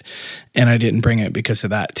pocket. And I didn't bring it because of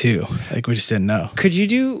that too. Like we just didn't know. Could you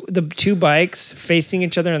do the two bikes facing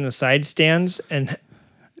each other on the side stands and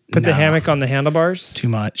put the hammock on the handlebars? Too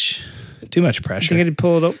much pressure. You think it'd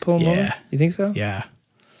pull them over? Yeah. You think so? Yeah.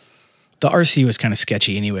 The RC was kind of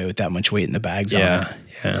sketchy anyway with that much weight in the bags on it.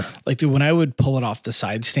 Yeah. Like, dude, when I would pull it off the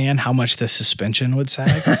side stand, how much the suspension would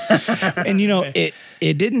sag. And,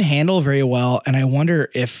 it didn't handle very well. And I wonder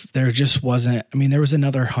if there just wasn't, there was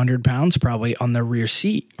another 100 pounds probably on the rear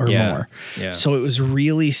seat or more. Yeah. So it was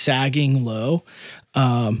really sagging low,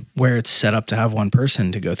 where it's set up to have one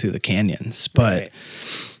person to go through the canyons. But,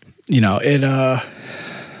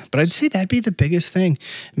 but I'd say that'd be the biggest thing.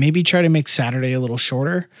 Maybe try to make Saturday a little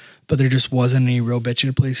shorter, but there just wasn't any real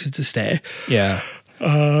bitchin' places to stay. Yeah.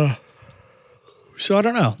 So I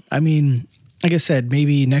don't know. Like I said,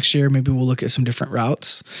 maybe next year, maybe we'll look at some different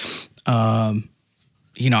routes. I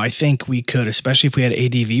think we could, especially if we had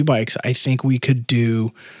ADV bikes, I think we could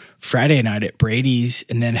do Friday night at Brady's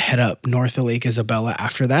and then head up north of Lake Isabella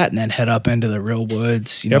after that, and then head up into the real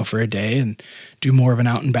woods, for a day and do more of an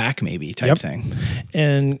out and back maybe type thing.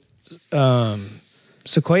 And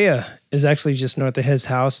Sequoia is actually just north of his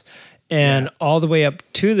house. And all the way up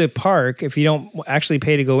to the park, if you don't actually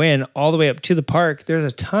pay to go in, all the way up to the park, there's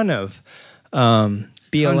a ton of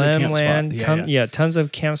BLM land, tons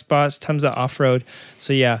of camp spots, tons of off-road.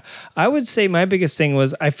 So yeah, I would say my biggest thing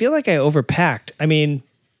was I feel like I overpacked.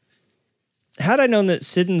 Had I known that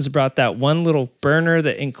Siddons brought that one little burner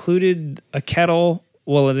that included a kettle,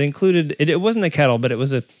 it wasn't a kettle, but it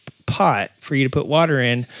was a pot for you to put water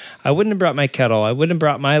in, I wouldn't have brought my kettle. I wouldn't have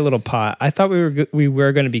brought my little pot. I thought we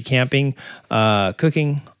were going to be camping,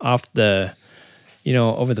 cooking off the,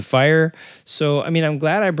 over the fire. So, I'm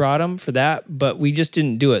glad I brought them for that, but we just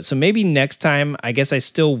didn't do it. So maybe next time, I guess I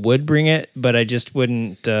still would bring it, but I just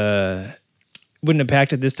wouldn't, wouldn't have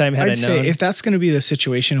packed it this time had I I'd known. say if that's going to be the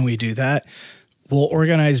situation and we do that, we'll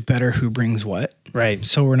organize better who brings what. Right.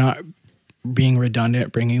 So we're not being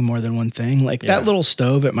redundant, bringing more than one thing. Like Yeah. that little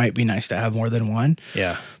stove, it might be nice to have more than one.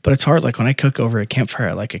 Yeah. But it's hard. Like when I cook over a campfire,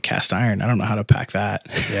 I like a cast iron. I don't know how to pack that.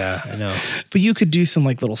 Yeah, I know. But you could do some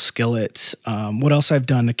like little skillets. What else I've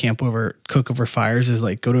done to cook over fires is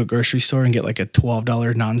like go to a grocery store and get like a $12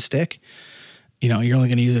 nonstick. You know, you're only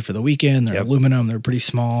going to use it for the weekend. They're Yep. aluminum. They're pretty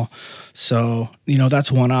small. So, you know,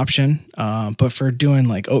 that's one option. But for doing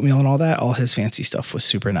like oatmeal and all that, all his fancy stuff was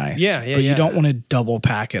super nice. Yeah, But yeah. you don't want to double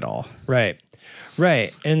pack it all. Right.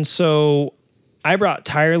 Right. And so I brought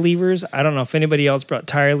tire levers. I don't know if anybody else brought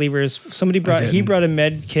tire levers. He didn't. brought a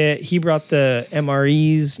med kit. He brought the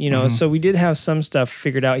MREs, you know, so we did have some stuff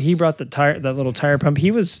figured out. He brought that little tire pump. He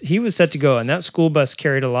was set to go, and that school bus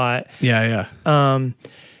carried a lot. Yeah, yeah.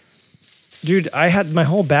 Dude, I had my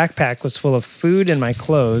whole backpack was full of food and my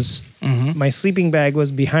clothes. My sleeping bag was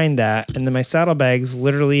behind that, and then my saddlebags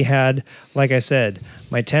literally had, like I said,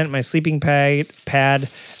 my tent, my sleeping pad,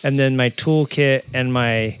 and then my toolkit and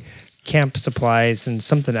my camp supplies and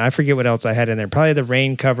something. I forget what else I had in there. Probably the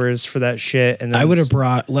rain covers for that shit. And then I would have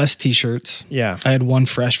brought less t-shirts. Yeah. I had one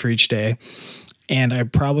fresh for each day. And I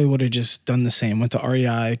probably would have just done the same. Went to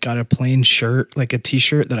REI, got a plain shirt, like a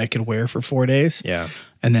t-shirt that I could wear for 4 days. Yeah.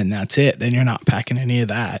 And then that's it. Then you're not packing any of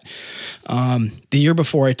that. The year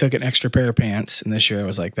before, I took an extra pair of pants. And this year, I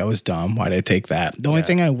was like, that was dumb. Why did I take that? The only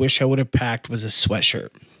thing I wish I would have packed was a sweatshirt.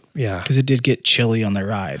 Yeah. Because it did get chilly on the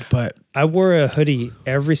ride. But I wore a hoodie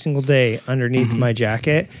every single day underneath my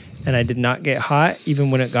jacket, and I did not get hot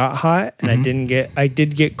even when it got hot, and I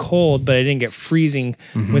did get cold, but I didn't get freezing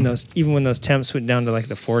when those temps went down to like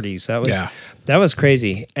the 40s. That was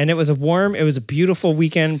crazy. And it was a beautiful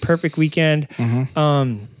weekend, perfect weekend.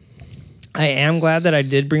 I am glad that I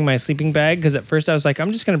did bring my sleeping bag, because at first I was like,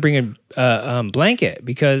 I'm just going to bring a blanket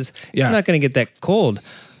because it's not going to get that cold.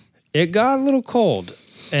 It got a little cold.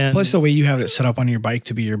 And plus, the way you have it set up on your bike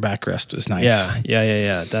to be your backrest was nice.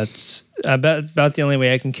 Yeah. That's about the only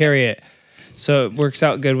way I can carry it. So it works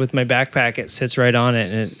out good with my backpack. It sits right on it,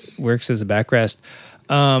 and it works as a backrest.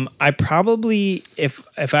 I probably,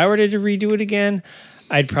 if I were to redo it again,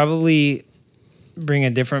 I'd probably bring a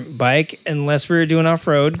different bike, unless we were doing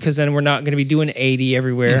off-road, because then we're not going to be doing 80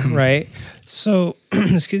 everywhere, right? So,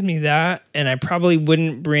 excuse me, that, and I probably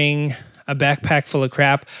wouldn't bring a backpack full of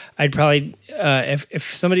crap. I'd probably,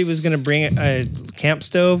 if somebody was going to bring a camp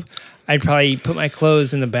stove, I'd probably put my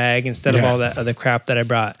clothes in the bag instead of all that other crap that I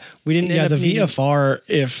brought. We didn't. Yeah, the VFR.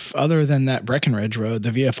 If other than that Breckenridge road,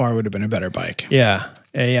 the VFR would have been a better bike. Yeah,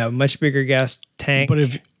 much bigger gas tank. But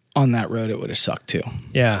if on that road, it would have sucked too.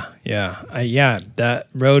 Yeah. That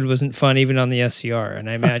road wasn't fun even on the SCR, and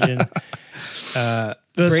I imagine.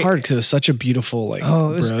 But it's hard because it was such a beautiful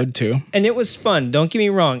road too. And it was fun. Don't get me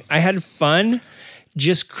wrong. I had fun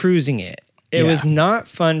just cruising it. It was not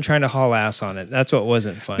fun trying to haul ass on it. That's what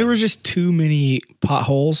wasn't fun. There was just too many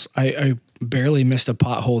potholes. I barely missed a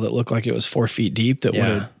pothole that looked like it was 4 feet deep that would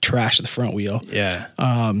have trashed the front wheel. Yeah.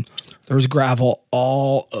 There was gravel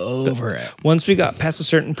all over it. Once we got past a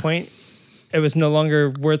certain point, it was no longer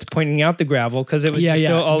worth pointing out the gravel because it was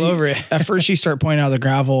still all over it. At first, you start pointing out the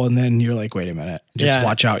gravel, and then you're like, wait a minute. Just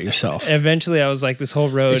watch out yourself. Eventually, I was like, this whole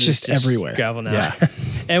road is just everywhere. Gravel now. Yeah.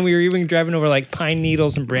 And we were even driving over like pine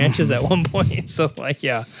needles and branches at one point. So I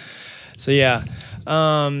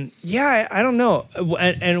don't know.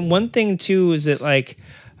 And one thing too is that like,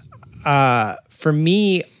 for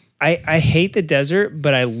me, I hate the desert,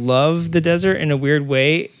 but I love the desert in a weird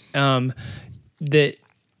way. That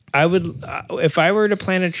I would, if I were to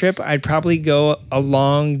plan a trip, I'd probably go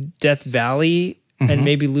along Death Valley and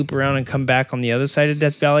maybe loop around and come back on the other side of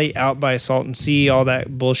Death Valley, out by Salton Sea, all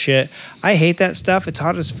that bullshit. I hate that stuff. It's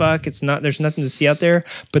hot as fuck. There's nothing to see out there,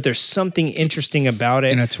 but there's something interesting about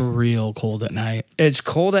it. And it's real cold at night. It's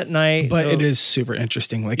cold at night. But it is super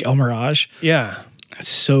interesting. Like El Mirage. Yeah. It's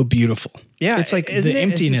so beautiful. Yeah. It's like the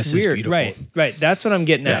emptiness is weird. beautiful. Right. That's what I'm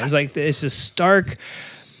getting at. It's like, it's a stark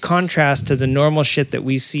contrast to the normal shit that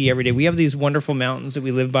we see every day. We have these wonderful mountains that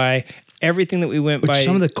we live by. Everything that we went by.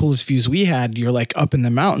 Some of the coolest views we had, you're like up in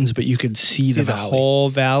the mountains, but you could see the valley. Whole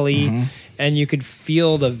valley, and you could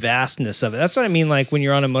feel the vastness of it. That's what I mean. Like when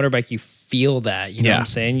you're on a motorbike, you feel that. You know what I'm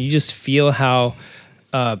saying? You just feel how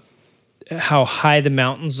high the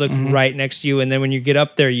mountains look right next to you, and then when you get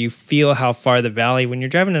up there, you feel how far the valley. When you're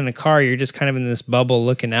driving in a car, you're just kind of in this bubble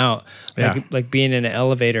looking out, like being in an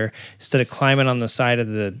elevator instead of climbing on the side of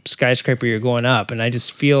the skyscraper you're going up. And I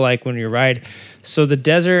just feel like when you ride, so the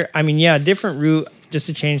desert. I mean, yeah, different route just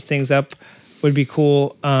to change things up would be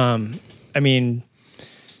cool. I mean,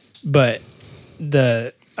 but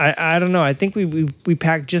I don't know. I think we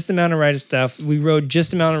packed just the amount of ride stuff. We rode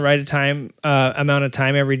just the amount of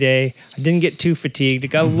time every day. I didn't get too fatigued. It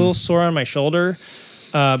got a little sore on my shoulder,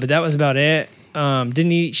 but that was about it.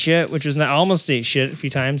 Didn't eat shit, which was not. I almost ate shit a few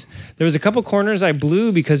times. There was a couple corners I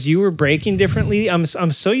blew because you were braking differently. I'm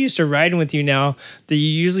so used to riding with you now that you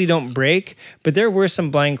usually don't brake, but there were some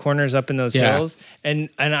blind corners up in those hills, and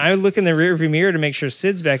I look in the rearview mirror to make sure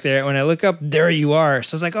Sid's back there. When I look up, there you are.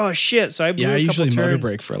 So I was like, oh shit. So I blew. I a couple usually motor turns.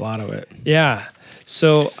 brake for a lot of it. Yeah.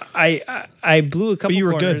 So I blew a couple. But you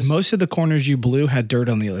were corners. good. Most of the corners you blew had dirt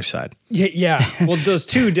on the other side. Yeah. Well, those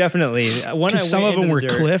two definitely. One. Some of them were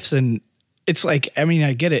dirt. cliffs, and it's like, I mean,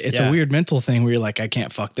 I get it. It's a weird mental thing where you're like, I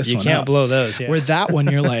can't fuck this one up. You can't blow those. Yeah. Where that one,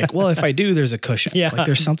 you're like, well, if I do, there's a cushion. Yeah. Like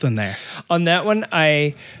there's something there. On that one,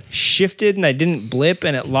 I shifted and I didn't blip,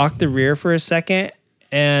 and it locked the rear for a second.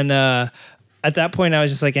 And at that point, I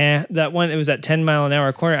was just like, that one, it was at 10 mile an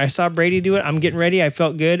hour corner. I saw Brady do it. I'm getting ready. I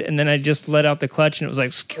felt good. And then I just let out the clutch and it was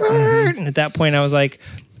like, skirt. And at that point, I was like,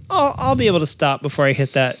 I'll be able to stop before I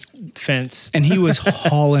hit that fence. And he was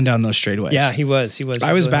hauling down those straightaways. Yeah, he was.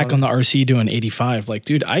 I was back on the RC doing 85. Like,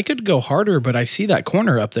 dude, I could go harder, but I see that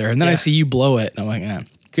corner up there. And then I see you blow it. And I'm like,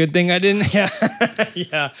 Good thing I didn't.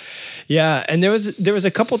 Yeah. And there was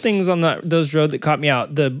a couple things on those road that caught me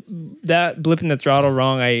out. That blipping the throttle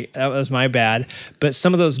wrong, that was my bad. But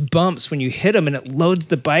some of those bumps when you hit them and it loads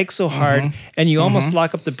the bike so hard, and you almost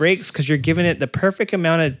lock up the brakes because you're giving it the perfect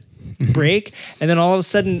amount of brake, and then all of a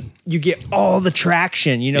sudden you get all the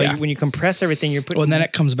traction. You know, when you compress everything, you're putting. Well, and then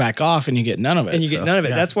it comes back off, and you get none of it. Yeah.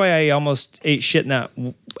 That's why I almost ate shit in that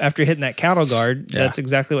after hitting that cattle guard. Yeah. That's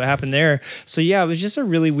exactly what happened there. So yeah, it was just a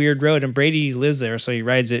really weird road, and Brady lives there, so he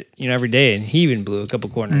rides it, every day, and he even blew a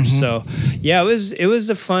couple corners. So yeah, it was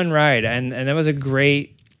a fun ride, and that was a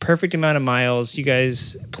great. Perfect amount of miles. You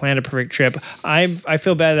guys planned a perfect trip. I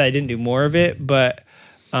feel bad that I didn't do more of it, but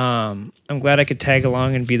I'm glad I could tag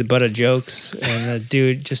along and be the butt of jokes and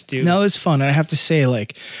do. No, it was fun. And I have to say,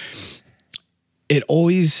 like, it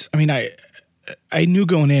always, I mean, I knew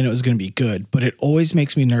going in it was going to be good, but it always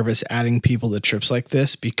makes me nervous adding people to trips like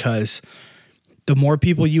this because the more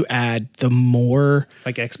people you add, the more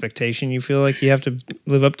like expectation you feel like you have to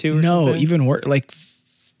live up to. Even worse, like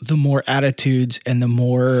the more attitudes and the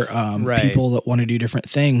more people that want to do different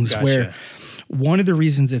things. Gotcha. Where one of the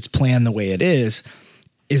reasons it's planned the way it is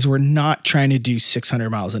we're not trying to do 600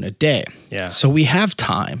 miles in a day. Yeah. So we have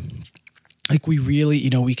time. Like we really,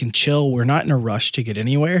 we can chill. We're not in a rush to get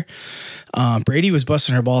anywhere. Brady was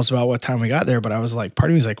busting her balls about what time we got there, but I was like, part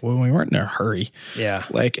of me was like, well, we weren't in a hurry. Yeah.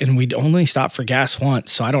 Like, and we'd only stopped for gas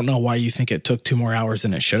once. So I don't know why you think it took 2 more hours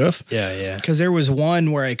than it should have. Yeah. Because there was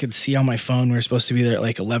one where I could see on my phone, we were supposed to be there at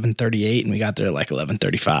like 11:38 and we got there at like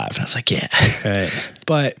 11:35. And I was like, yeah. Right.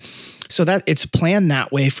 But so that it's planned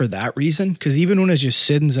that way for that reason. Because even when it was just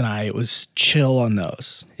Siddons and I, it was chill on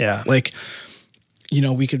those. Yeah. Like,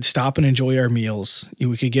 we could stop and enjoy our meals.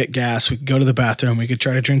 We could get gas. We could go to the bathroom. We could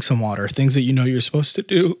try to drink some water. Things that you're supposed to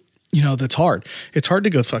do. That's hard. It's hard to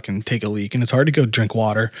go fucking take a leak, and it's hard to go drink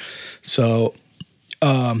water. So,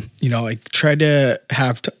 I tried to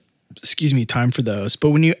have, time for those.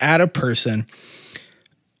 But when you add a person,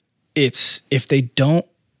 if they don't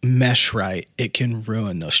mesh right, it can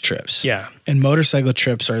ruin those trips. Yeah. And motorcycle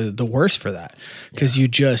trips are the worst for that because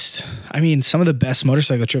some of the best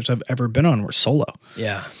motorcycle trips I've ever been on were solo.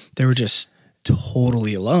 Yeah. They were just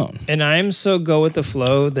totally alone. And I'm so go with the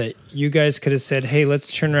flow that you guys could have said, hey,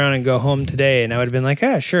 let's turn around and go home today. And I would have been like,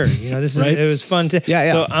 sure. This is, right? It was fun to,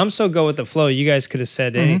 yeah. So I'm so go with the flow. You guys could have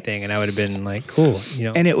said anything and I would have been like, cool.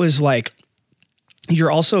 And it was like, you're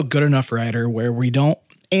also a good enough rider where we don't,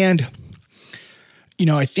 and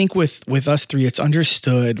I think with us three, it's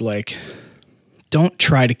understood, like, don't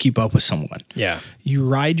try to keep up with someone. Yeah. You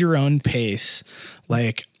ride your own pace.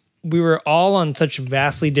 Like, we were all on such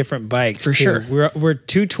vastly different bikes. For sure. We're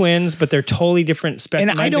two twins, but they're totally different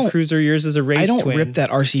specs. Mine's a cruiser, yours is a race twin. I don't rip that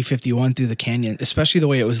RC51 through the canyon, especially the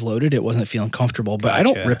way it was loaded. It wasn't feeling comfortable, but I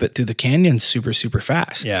don't rip it through the canyon super, super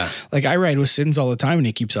fast. Yeah. Like, I ride with Siddons all the time and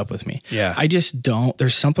he keeps up with me. Yeah. I just don't.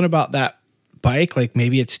 There's something about that bike, like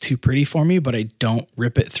maybe it's too pretty for me, but I don't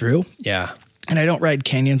rip it through. Yeah. And I don't ride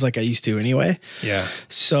canyons like I used to anyway. Yeah.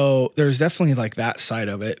 So there's definitely like that side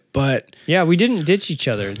of it. But yeah, we didn't ditch each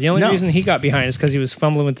other. The only reason he got behind is because he was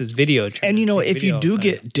fumbling with his video. And if you do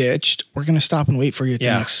get ditched, we're going to stop and wait for you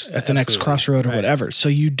at the next crossroad or whatever. So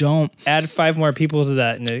you don't add 5 more people to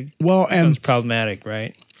that and it becomes problematic,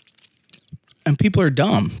 right? And people are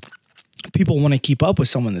dumb. People want to keep up with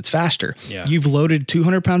someone that's faster. Yeah. You've loaded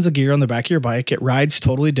 200 pounds of gear on the back of your bike. It rides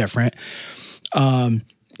totally different.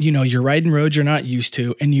 you're riding roads you're not used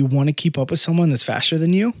to, and you want to keep up with someone that's faster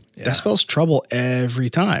than you, that spells trouble every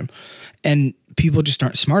time. And people just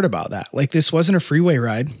aren't smart about that. Like, this wasn't a freeway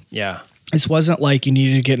ride. Yeah. This wasn't like you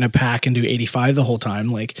needed to get in a pack and do 85 the whole time.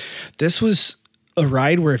 Like, this was a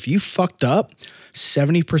ride where if you fucked up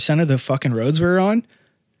 70% of the fucking roads we were on,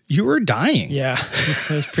 you were dying. Yeah. It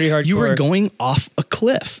was pretty hardcore. You were going off a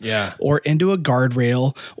cliff. Yeah. Or into a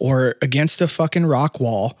guardrail or against a fucking rock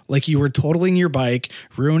wall. Like, you were totaling your bike,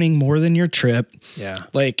 ruining more than your trip. Yeah.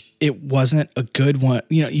 Like, it wasn't a good one.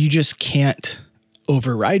 You just can't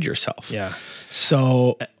override yourself. Yeah.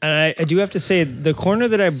 So, and I do have to say, the corner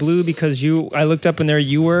that I blew because I looked up in there,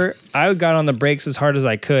 I got on the brakes as hard as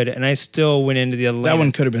I could, and I still went into the lane. That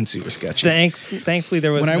one could have been super sketchy. Thankfully,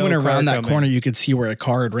 there was when I no went around car that corner, you could see where a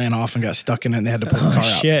car had ran off and got stuck in it, and they had to pull the car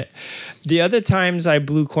out. Shit. The other times I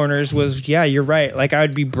blew corners was, you're right. Like, I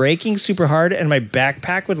would be braking super hard, and my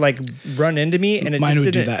backpack would like run into me, and Mine just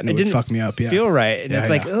would didn't do that, and it would fuck me up. Yeah. Feel right, and it's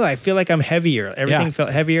like, I feel like I'm heavier. Everything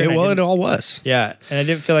felt heavier. It all was. Yeah, and I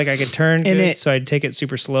didn't feel like I could turn good, so I'd take it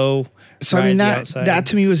super slow. So I mean, that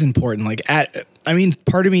to me was important. Like,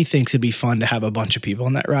 part of me thinks it'd be fun to have a bunch of people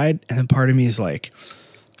on that ride, and then part of me is like,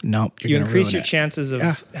 nope, you increase your chances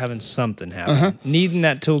of having something happen. Needing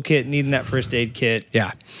that toolkit, needing that first aid kit.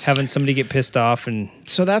 Yeah. Having somebody get pissed off. And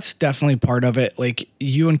so that's definitely part of it. Like,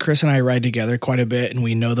 you and Chris and I ride together quite a bit, and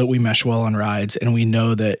we know that we mesh well on rides, and we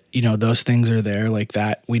know that, those things are there, like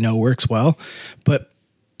that we know works well. But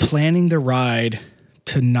planning the ride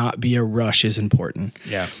to not be a rush is important.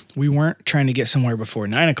 Yeah. We weren't trying to get somewhere before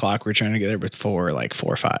 9 o'clock. We were trying to get there before like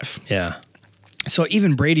 4 or 5. Yeah. So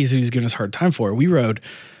even Brady's, who was giving us a hard time for, we rode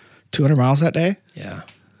 200 miles that day. Yeah.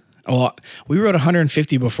 Well, we rode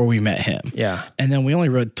 150 before we met him. Yeah. And then we only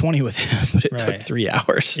rode 20 with him, but it took 3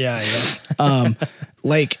 hours. Yeah.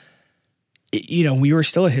 We were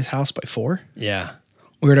still at his house by 4. Yeah.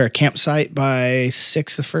 We were at our campsite by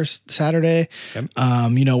 6 the first Saturday. Yep.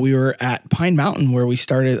 We were at Pine Mountain where we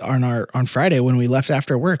started on Friday when we left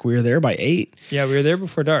after work. We were there by 8. Yeah, we were there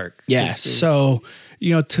before dark. Yeah. So,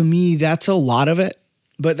 to me, that's a lot of it.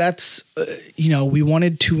 But that's, we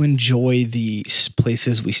wanted to enjoy the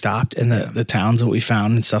places we stopped and the towns that we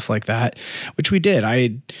found and stuff like that, which we did.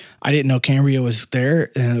 I didn't know Cambria was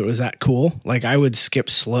there and it was that cool. Like, I would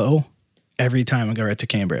skip slow every time I go right to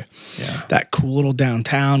Cambria. Yeah. That cool little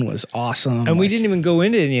downtown was awesome. And we didn't even go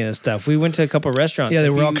into any of this stuff. We went to a couple of restaurants. Yeah, they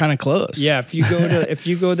were all kind of close. Yeah, if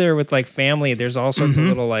you go there with like family, there's all sorts of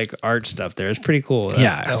little like art stuff there. It's pretty cool.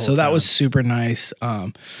 That was super nice.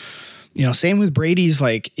 Same with Brady's.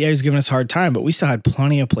 Like, he was giving us a hard time, but we still had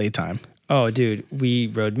plenty of playtime. Oh, dude, we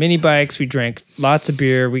rode mini bikes. We drank lots of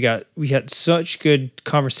beer. We had such good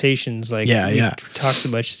conversations. Like, we talked so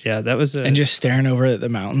much. Yeah, that was and just staring over at the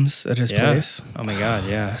mountains at his place. Oh my God,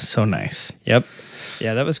 yeah, so nice. Yep,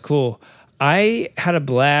 yeah, that was cool. I had a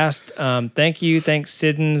blast. Thanks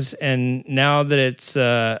Siddons. And now that it's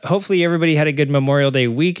hopefully everybody had a good Memorial Day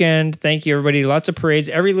weekend. Thank you, everybody. Lots of parades.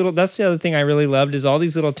 That's the other thing I really loved is all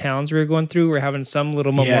these little towns we were going through. We're having some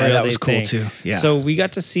little Memorial Day that was cool thing. too. Yeah. So we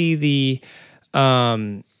got to see the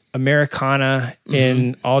Americana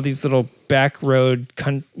in all these little back road,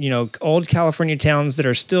 old California towns that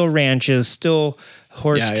are still ranches, still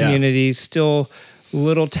horse communities, still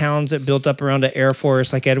little towns that built up around the Air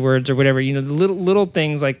Force, like Edwards or whatever, the little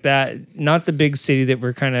things like that, not the big city that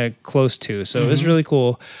we're kind of close to. So it was really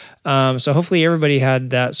cool. So hopefully everybody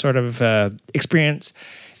had that sort of experience.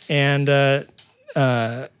 And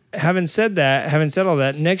having said all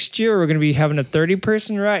that, next year we're going to be having a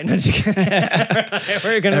 30-person ride. No, just kidding.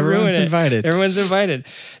 We're going to ruin it. Everyone's invited.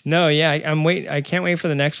 No, yeah, I can't wait for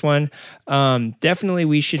the next one. Definitely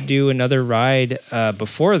we should do another ride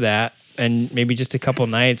before that. And maybe just a couple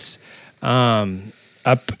nights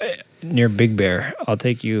up near Big Bear. I'll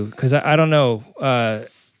take you because I don't know.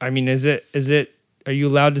 Is it? Are you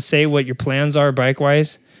allowed to say what your plans are bike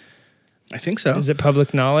wise? I think so. Is it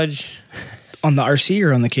public knowledge? On the RC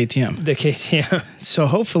or on the KTM? The KTM. So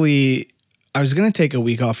hopefully, I was going to take a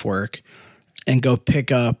week off work and go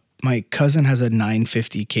pick up. My cousin has a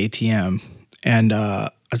 950 KTM, and I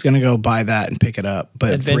was going to go buy that and pick it up.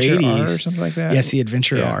 But Adventure Brady's, R or something like that? Yes, the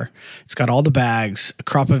Adventure R. It's got all the bags, a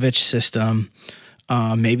Kropovich system,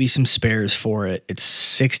 maybe some spares for it. It's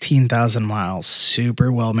 16,000 miles,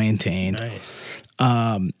 super well maintained.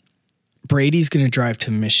 Nice. Brady's going to drive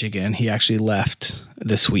to Michigan. He actually left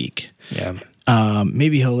this week. Yeah.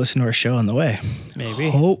 Maybe he'll listen to our show on the way. Maybe.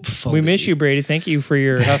 Hopefully. We miss you, Brady. Thank you for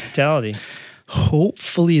your hospitality.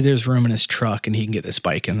 Hopefully there's room in his truck and he can get this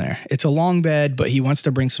bike in there. It's a long bed, but he wants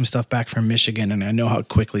to bring some stuff back from Michigan, and I know how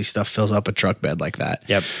quickly stuff fills up a truck bed like that.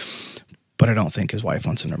 Yep. But I don't think his wife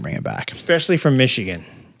wants him to bring it back. Especially from Michigan.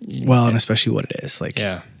 Well, and especially what it is. Like,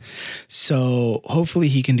 Yeah. So hopefully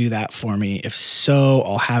he can do that for me. If so,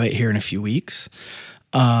 I'll have it here in a few weeks.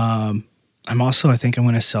 I think I'm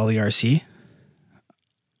going to sell the RC.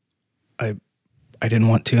 I didn't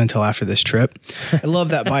want to until after this trip. I love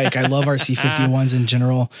that bike. I love RC 51s in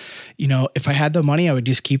general. You know, if I had the money, I would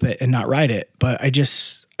just keep it and not ride it. But I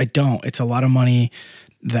don't. It's a lot of money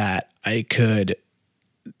that I could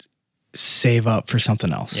save up for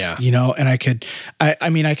something else. Yeah. You know, and I can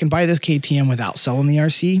buy this KTM without selling the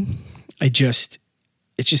RC.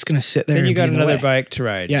 It's just going to sit there. Then you and got be in the another way. bike to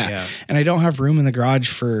ride. Yeah. And I don't have room in the garage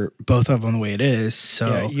for both of them the way it is. So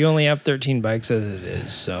Yeah, you only have 13 bikes as it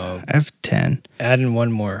is. So I have 10. add in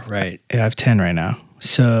one more, right? Yeah, I have 10 right now.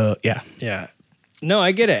 So yeah. Yeah. No,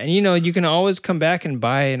 I get it. And you can always come back and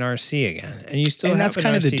buy an RC again. And you still And have that's an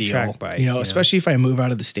kind of RC the deal. track bike. Especially if I move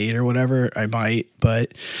out of the state or whatever, I might.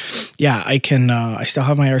 But yeah, I can, I still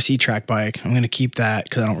have my RC track bike. I'm going to keep that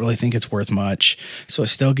because I don't really think it's worth much. So it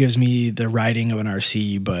still gives me the riding of an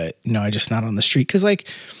RC, but I just not on the street. Because like,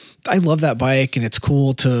 I love that bike and it's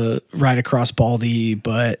cool to ride across Baldy,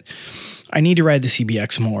 but I need to ride the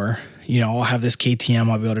CBX more. I'll have this KTM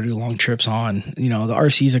I'll be able to do long trips on. The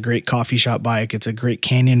RC is a great coffee shop bike. It's a great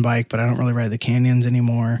canyon bike, but I don't really ride the canyons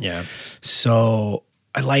anymore. Yeah. So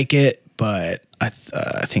I like it, but I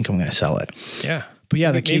think I'm going to sell it. Yeah. But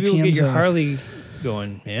yeah, the Maybe KTM's we'll get your Harley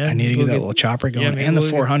going, man. I need to get that little chopper going maybe and the we'll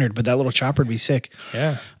 400, but that little chopper would be sick.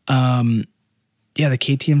 Yeah. Yeah, the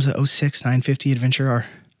KTM's a 06 950 Adventure R.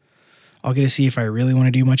 I'll get to see if I really want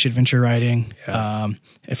to do much adventure riding. Yeah.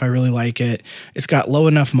 If I really like it, it's got low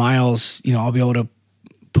enough miles, I'll be able to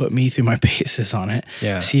put me through my paces on it.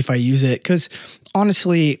 Yeah. See if I use it. Cause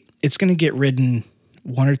honestly, it's going to get ridden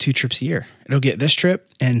 1 or 2 trips a year. It'll get this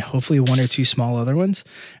trip and hopefully 1 or 2 small other ones.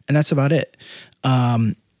 And that's about it.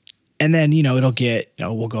 And then, it'll get,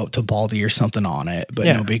 we'll go up to Baldy or something on it, but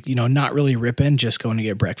Yeah. no big, not really ripping, just going to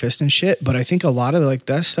get breakfast and shit. But I think a lot of like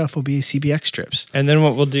that stuff will be CBX trips. And then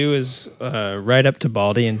what we'll do is ride up to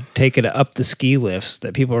Baldy and take it up the ski lifts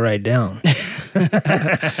that people ride down.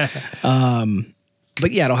 But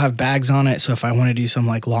yeah, it'll have bags on it. So if I want to do some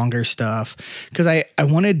like longer stuff, because I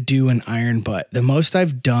want to do an iron butt. The most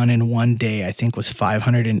I've done in one day, I think, was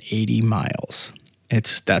 580 miles.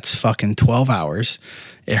 That's fucking 12 hours.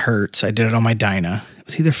 It hurts. I did it on my Dyna. It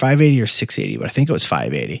was either 580 or 680, but I think it was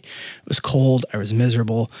 580. It was cold. I was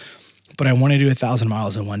miserable, but I want to do 1,000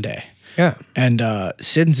 miles in one day. Yeah. And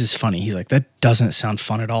Siddons is funny. He's like, that doesn't sound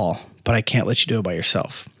fun at all, but I can't let you do it by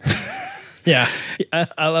yourself. Yeah.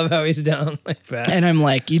 I love how he's down like that. And I'm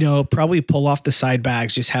like, probably pull off the side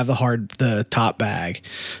bags, just have the top bag,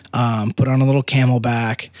 put on a little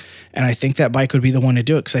Camelback. And I think that bike would be the one to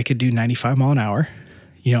do it because I could do 95 mile an hour.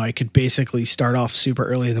 I could basically start off super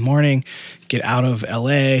early in the morning, get out of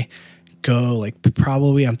LA, go like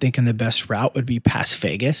probably I'm thinking the best route would be past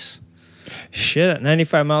Vegas. Shit, at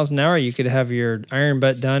 95 miles an hour, you could have your iron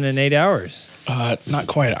butt done in 8 hours. Not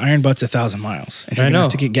quite. Iron Butt's 1,000 miles. And you're I gonna know.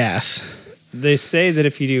 have to get gas. They say that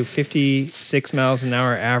if you do 56 miles an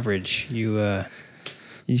hour average, you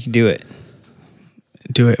can do it.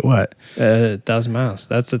 Do it what? 1,000 miles.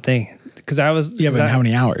 That's the thing. Because I was... Yeah, but how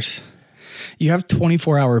many hours? You have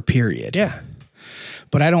 24-hour period. Yeah.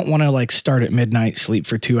 But I don't want to like start at midnight, sleep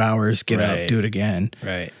for 2 hours, get Right. up, do it again.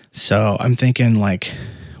 Right. So I'm thinking like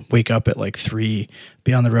wake up at like 3,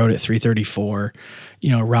 be on the road at 3:34,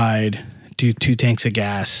 ride, do 2 tanks of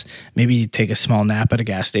gas, maybe take a small nap at a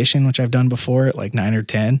gas station, which I've done before at like 9 or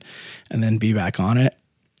 10, and then be back on it.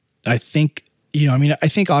 I think, I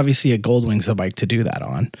think obviously a Goldwing's a bike to do that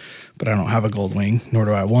on, but I don't have a Goldwing, nor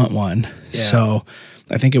do I want one. Yeah. So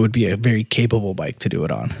I think it would be a very capable bike to do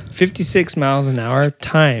it on. 56 miles an hour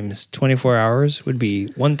times 24 hours would be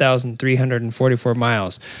 1,344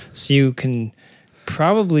 miles. So you can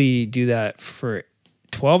probably do that for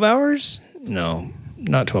 12 hours? No,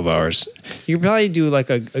 not 12 hours. You could probably do like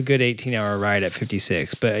a good 18-hour ride at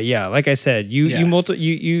 56. But yeah, like I said, you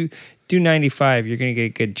do 95, you're going to get a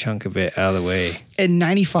good chunk of it out of the way. And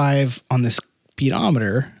 95 on the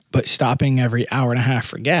speedometer, but stopping every hour and a half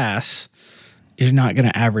for gas, you're not going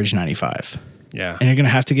to average 95. Yeah. And you're going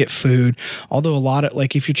to have to get food. Although a lot of,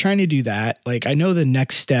 like, if you're trying to do that, like, I know the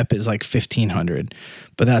next step is like 1,500,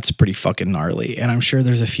 but that's pretty fucking gnarly. And I'm sure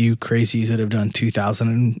there's a few crazies that have done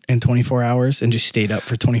 2,000 in 24 hours and just stayed up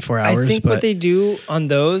for 24 hours. I think what they do on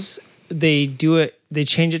those, they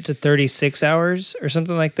change it to 36 hours or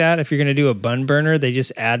something like that. If you're going to do a bun burner, they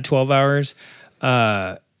just add 12 hours.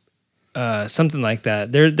 Something like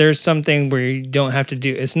that. There's something where you don't have to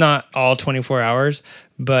do. It's not all 24 hours,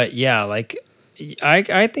 but yeah, like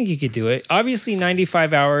I think you could do it. Obviously,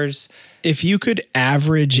 95 hours. If you could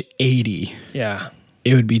average 80, Yeah,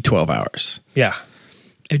 it would be 12 hours. Yeah.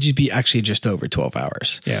 It'd just be actually just over 12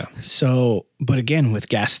 hours. Yeah. So, but again, with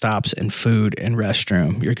gas stops and food and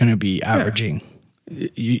restroom, you're going to be averaging.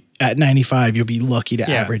 At 95, you'll be lucky to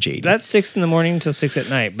average 80. That's 6 in the morning till 6 at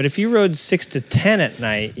night. But if you rode 6 to 10 at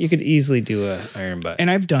night, you could easily do a iron butt. And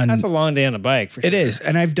I've done. That's a long day on a bike, for sure. It is.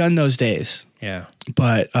 And I've done those days. Yeah.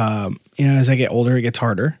 But, as I get older, it gets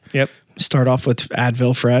harder. Yep. Start off with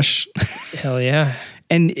Advil Fresh. Hell yeah.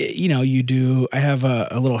 And, I have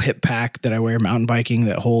a little hip pack that I wear mountain biking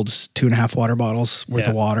that holds 2.5 water bottles worth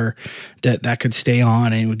of water that could stay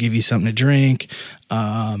on and it would give you something to drink.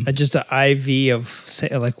 Just an IV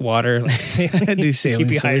of water, like do saline keep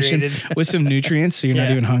you solution hydrated with some nutrients so you're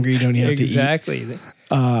not even hungry. You don't even have to eat. Exactly.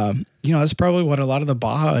 That's probably what a lot of the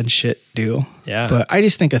Baja and shit do. Yeah. But I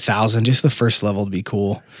just think 1,000, just the first level would be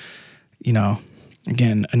cool.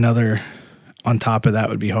 Again, another on top of that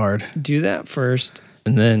would be hard. Do that first.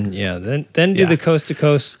 And then, then do the coast to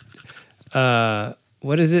coast.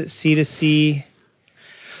 What is it? C to C,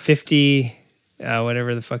 50,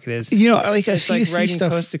 whatever the fuck it is. It's like riding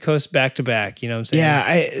stuff. coast to coast back to back. You know what I'm saying?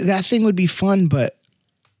 Yeah, that thing would be fun, but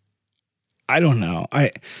I don't know.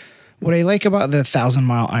 What I like about the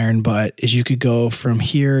 1,000-mile iron butt is you could go from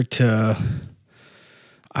here to,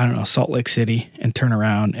 I don't know, Salt Lake City and turn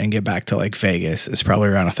around and get back to like Vegas. It's probably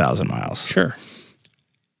around 1,000 miles. Sure.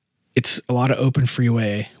 It's a lot of open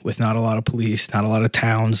freeway with not a lot of police, not a lot of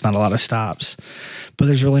towns, not a lot of stops, but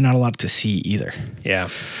there's really not a lot to see either. Yeah.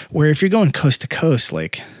 Where if you're going coast to coast,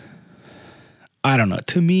 like, I don't know,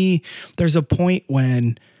 to me, there's a point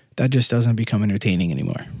when that just doesn't become entertaining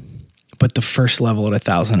anymore. But the first level at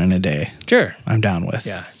 1,000 in a day, sure, I'm down with.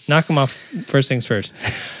 Yeah. Knock them off first things first.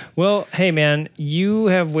 Well, hey, man, you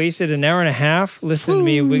have wasted an hour and a half listening to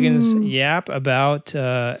me, Wiggins, yap about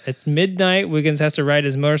it's midnight. Wiggins has to ride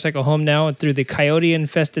his motorcycle home now through the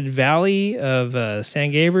coyote-infested valley of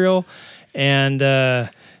San Gabriel and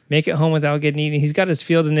make it home without getting eaten. He's got his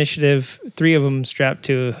field initiative, 3 of them strapped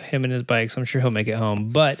to him and his bike, so I'm sure he'll make it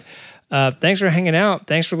home. But thanks for hanging out.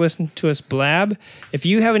 Thanks for listening to us blab. If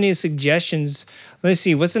you have any suggestions, let's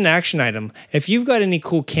see, what's an action item? If you've got any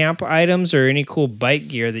cool camp items or any cool bike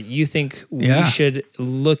gear that you think we should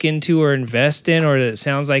look into or invest in, or that it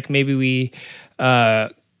sounds like maybe we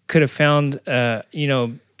could have found,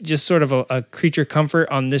 just sort of a creature comfort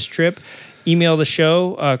on this trip, email the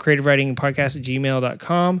show,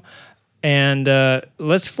 creativewritingpodcast@gmail.com. And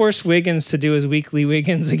let's force Wiggins to do his weekly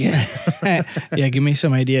Wiggins again. Yeah, give me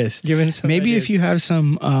some ideas. Maybe if you have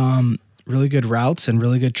some really good routes and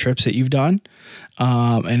really good trips that you've done,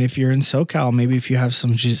 and if you're in SoCal, maybe if you have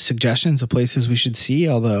some suggestions of places we should see,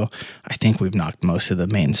 although I think we've knocked most of the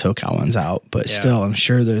main SoCal ones out, but still, I'm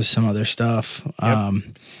sure there's some other stuff. Yep.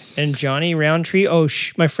 And Johnny Roundtree,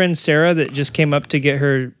 my friend Sarah that just came up to get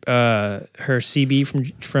her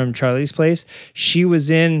CB from Charlie's place, she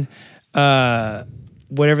was in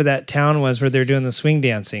whatever that town was where they're doing the swing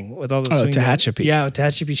dancing with all the swing Tehachapi. Yeah,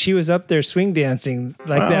 Tehachapi. She was up there swing dancing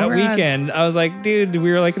that weekend. I was like, dude,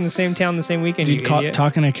 we were like in the same town the same weekend. Dude,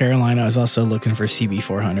 talking to Carolina, I was also looking for CB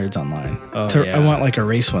 400s online. I want like a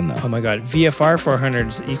race one though. Oh my God. VFR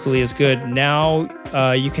 400s equally as good. Now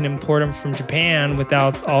you can import them from Japan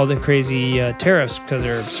without all the crazy tariffs because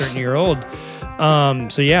they're a certain year old.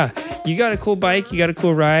 So yeah, you got a cool bike, you got a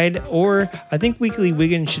cool ride, or I think Weekly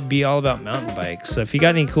Wiggins should be all about mountain bikes. So if you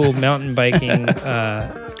got any cool mountain biking,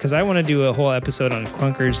 because I want to do a whole episode on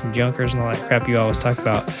clunkers and junkers and all that crap you always talk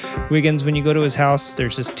about. Wiggins, when you go to his house,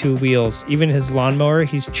 there's just 2 wheels. Even his lawnmower,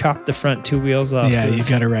 he's chopped the front 2 wheels off. Yeah, so you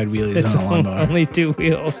got to ride wheelies on a lawnmower. Only 2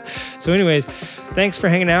 wheels. So anyways, thanks for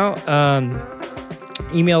hanging out.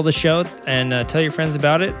 Email the show and tell your friends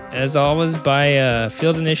about it. As always, buy a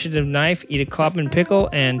Field Initiative knife, eat a Klopman pickle,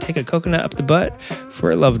 and take a coconut up the butt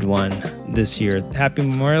for a loved one this year. Happy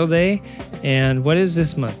Memorial Day. And what is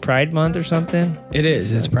this month? Pride Month or something? It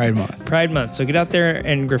is. It's Pride Month. Pride Month. So get out there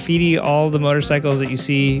and graffiti all the motorcycles that you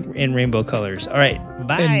see in rainbow colors. All right.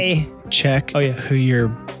 Bye. And check who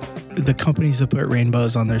the companies that put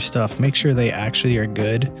rainbows on their stuff. Make sure they actually are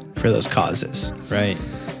good for those causes. Right.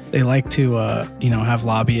 They like to, have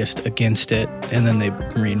lobbyists against it, and then they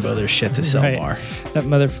rainbow their shit to sell more. That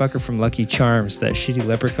motherfucker from Lucky Charms, that shitty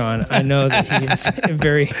leprechaun. I know that he is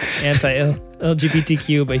very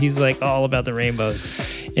anti-LGBTQ, but he's like all about the rainbows.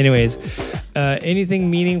 Anyways,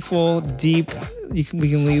 anything meaningful, deep, we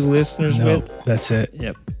can leave listeners with? No, that's it.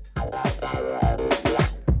 Yep.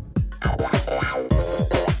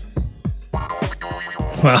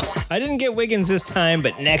 Well, I didn't get Wiggins this time,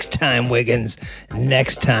 but next time, Wiggins.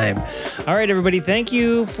 Next time. All right, everybody. Thank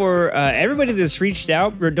you for everybody that's reached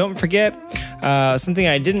out. Don't forget, Something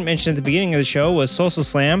I didn't mention at the beginning of the show was Social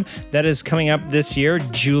Slam. That is coming up this year.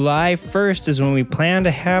 July 1st is when we plan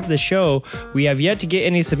to have the show. We have yet to get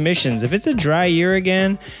any submissions. If it's a dry year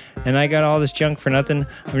again and I got all this junk for nothing,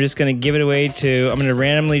 I'm just going to give it away I'm going to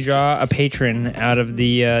randomly draw a patron out of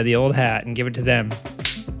the old hat and give it to them.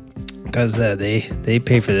 Because they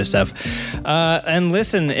pay for this stuff. And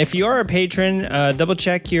listen, if you are a patron, double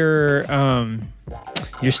check your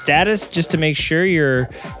status just to make sure you're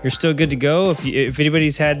still good to go. If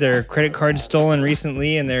anybody's had their credit card stolen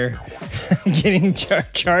recently and they're getting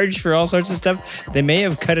charged for all sorts of stuff, they may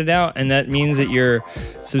have cut it out, and that means that your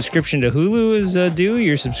subscription to Hulu is due,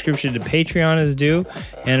 your subscription to Patreon is due,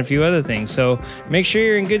 and a few other things. So make sure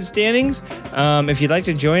you're in good standings. If you'd like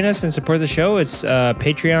to join us and support the show, it's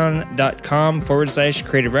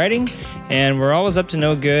patreon.com/creative writing, and we're always up to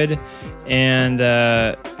no good and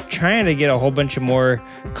trying to get a whole bunch of more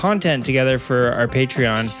content together for our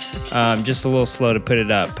Patreon. Just a little slow to put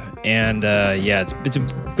it up. And it's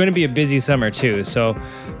going to be a busy summer too. So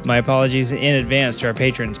my apologies in advance to our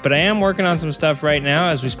patrons. But I am working on some stuff right now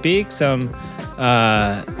as we speak.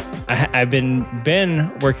 I've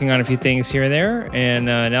been working on a few things here and there. And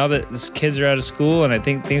now that the kids are out of school and I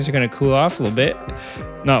think things are going to cool off a little bit.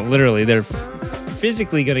 Not literally. They're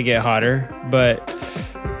physically going to get hotter. But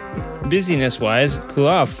busyness-wise, cool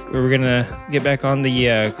off. We're going to get back on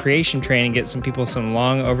the creation train and get some people some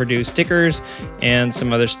long overdue stickers and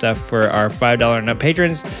some other stuff for our $5 and up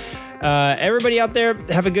patrons. Everybody out there,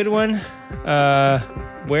 have a good one.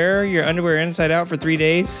 Wear your underwear inside out for 3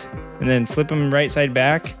 days and then flip them right side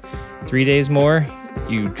back. 3 days more,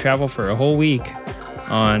 you travel for a whole week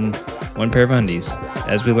on one pair of undies,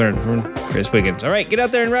 as we learned from Chris Wiggins. All right, get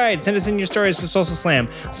out there and ride. Send us in your stories to Social Slam.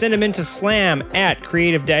 Send them into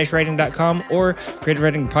slam@creative-writing.com or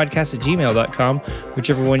creativewritingpodcast@gmail.com,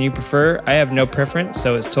 whichever one you prefer. I have no preference,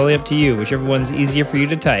 so it's totally up to you, whichever one's easier for you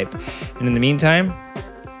to type. And in the meantime,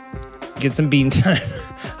 get some bean time.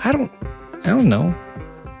 I don't know.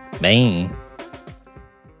 Bang.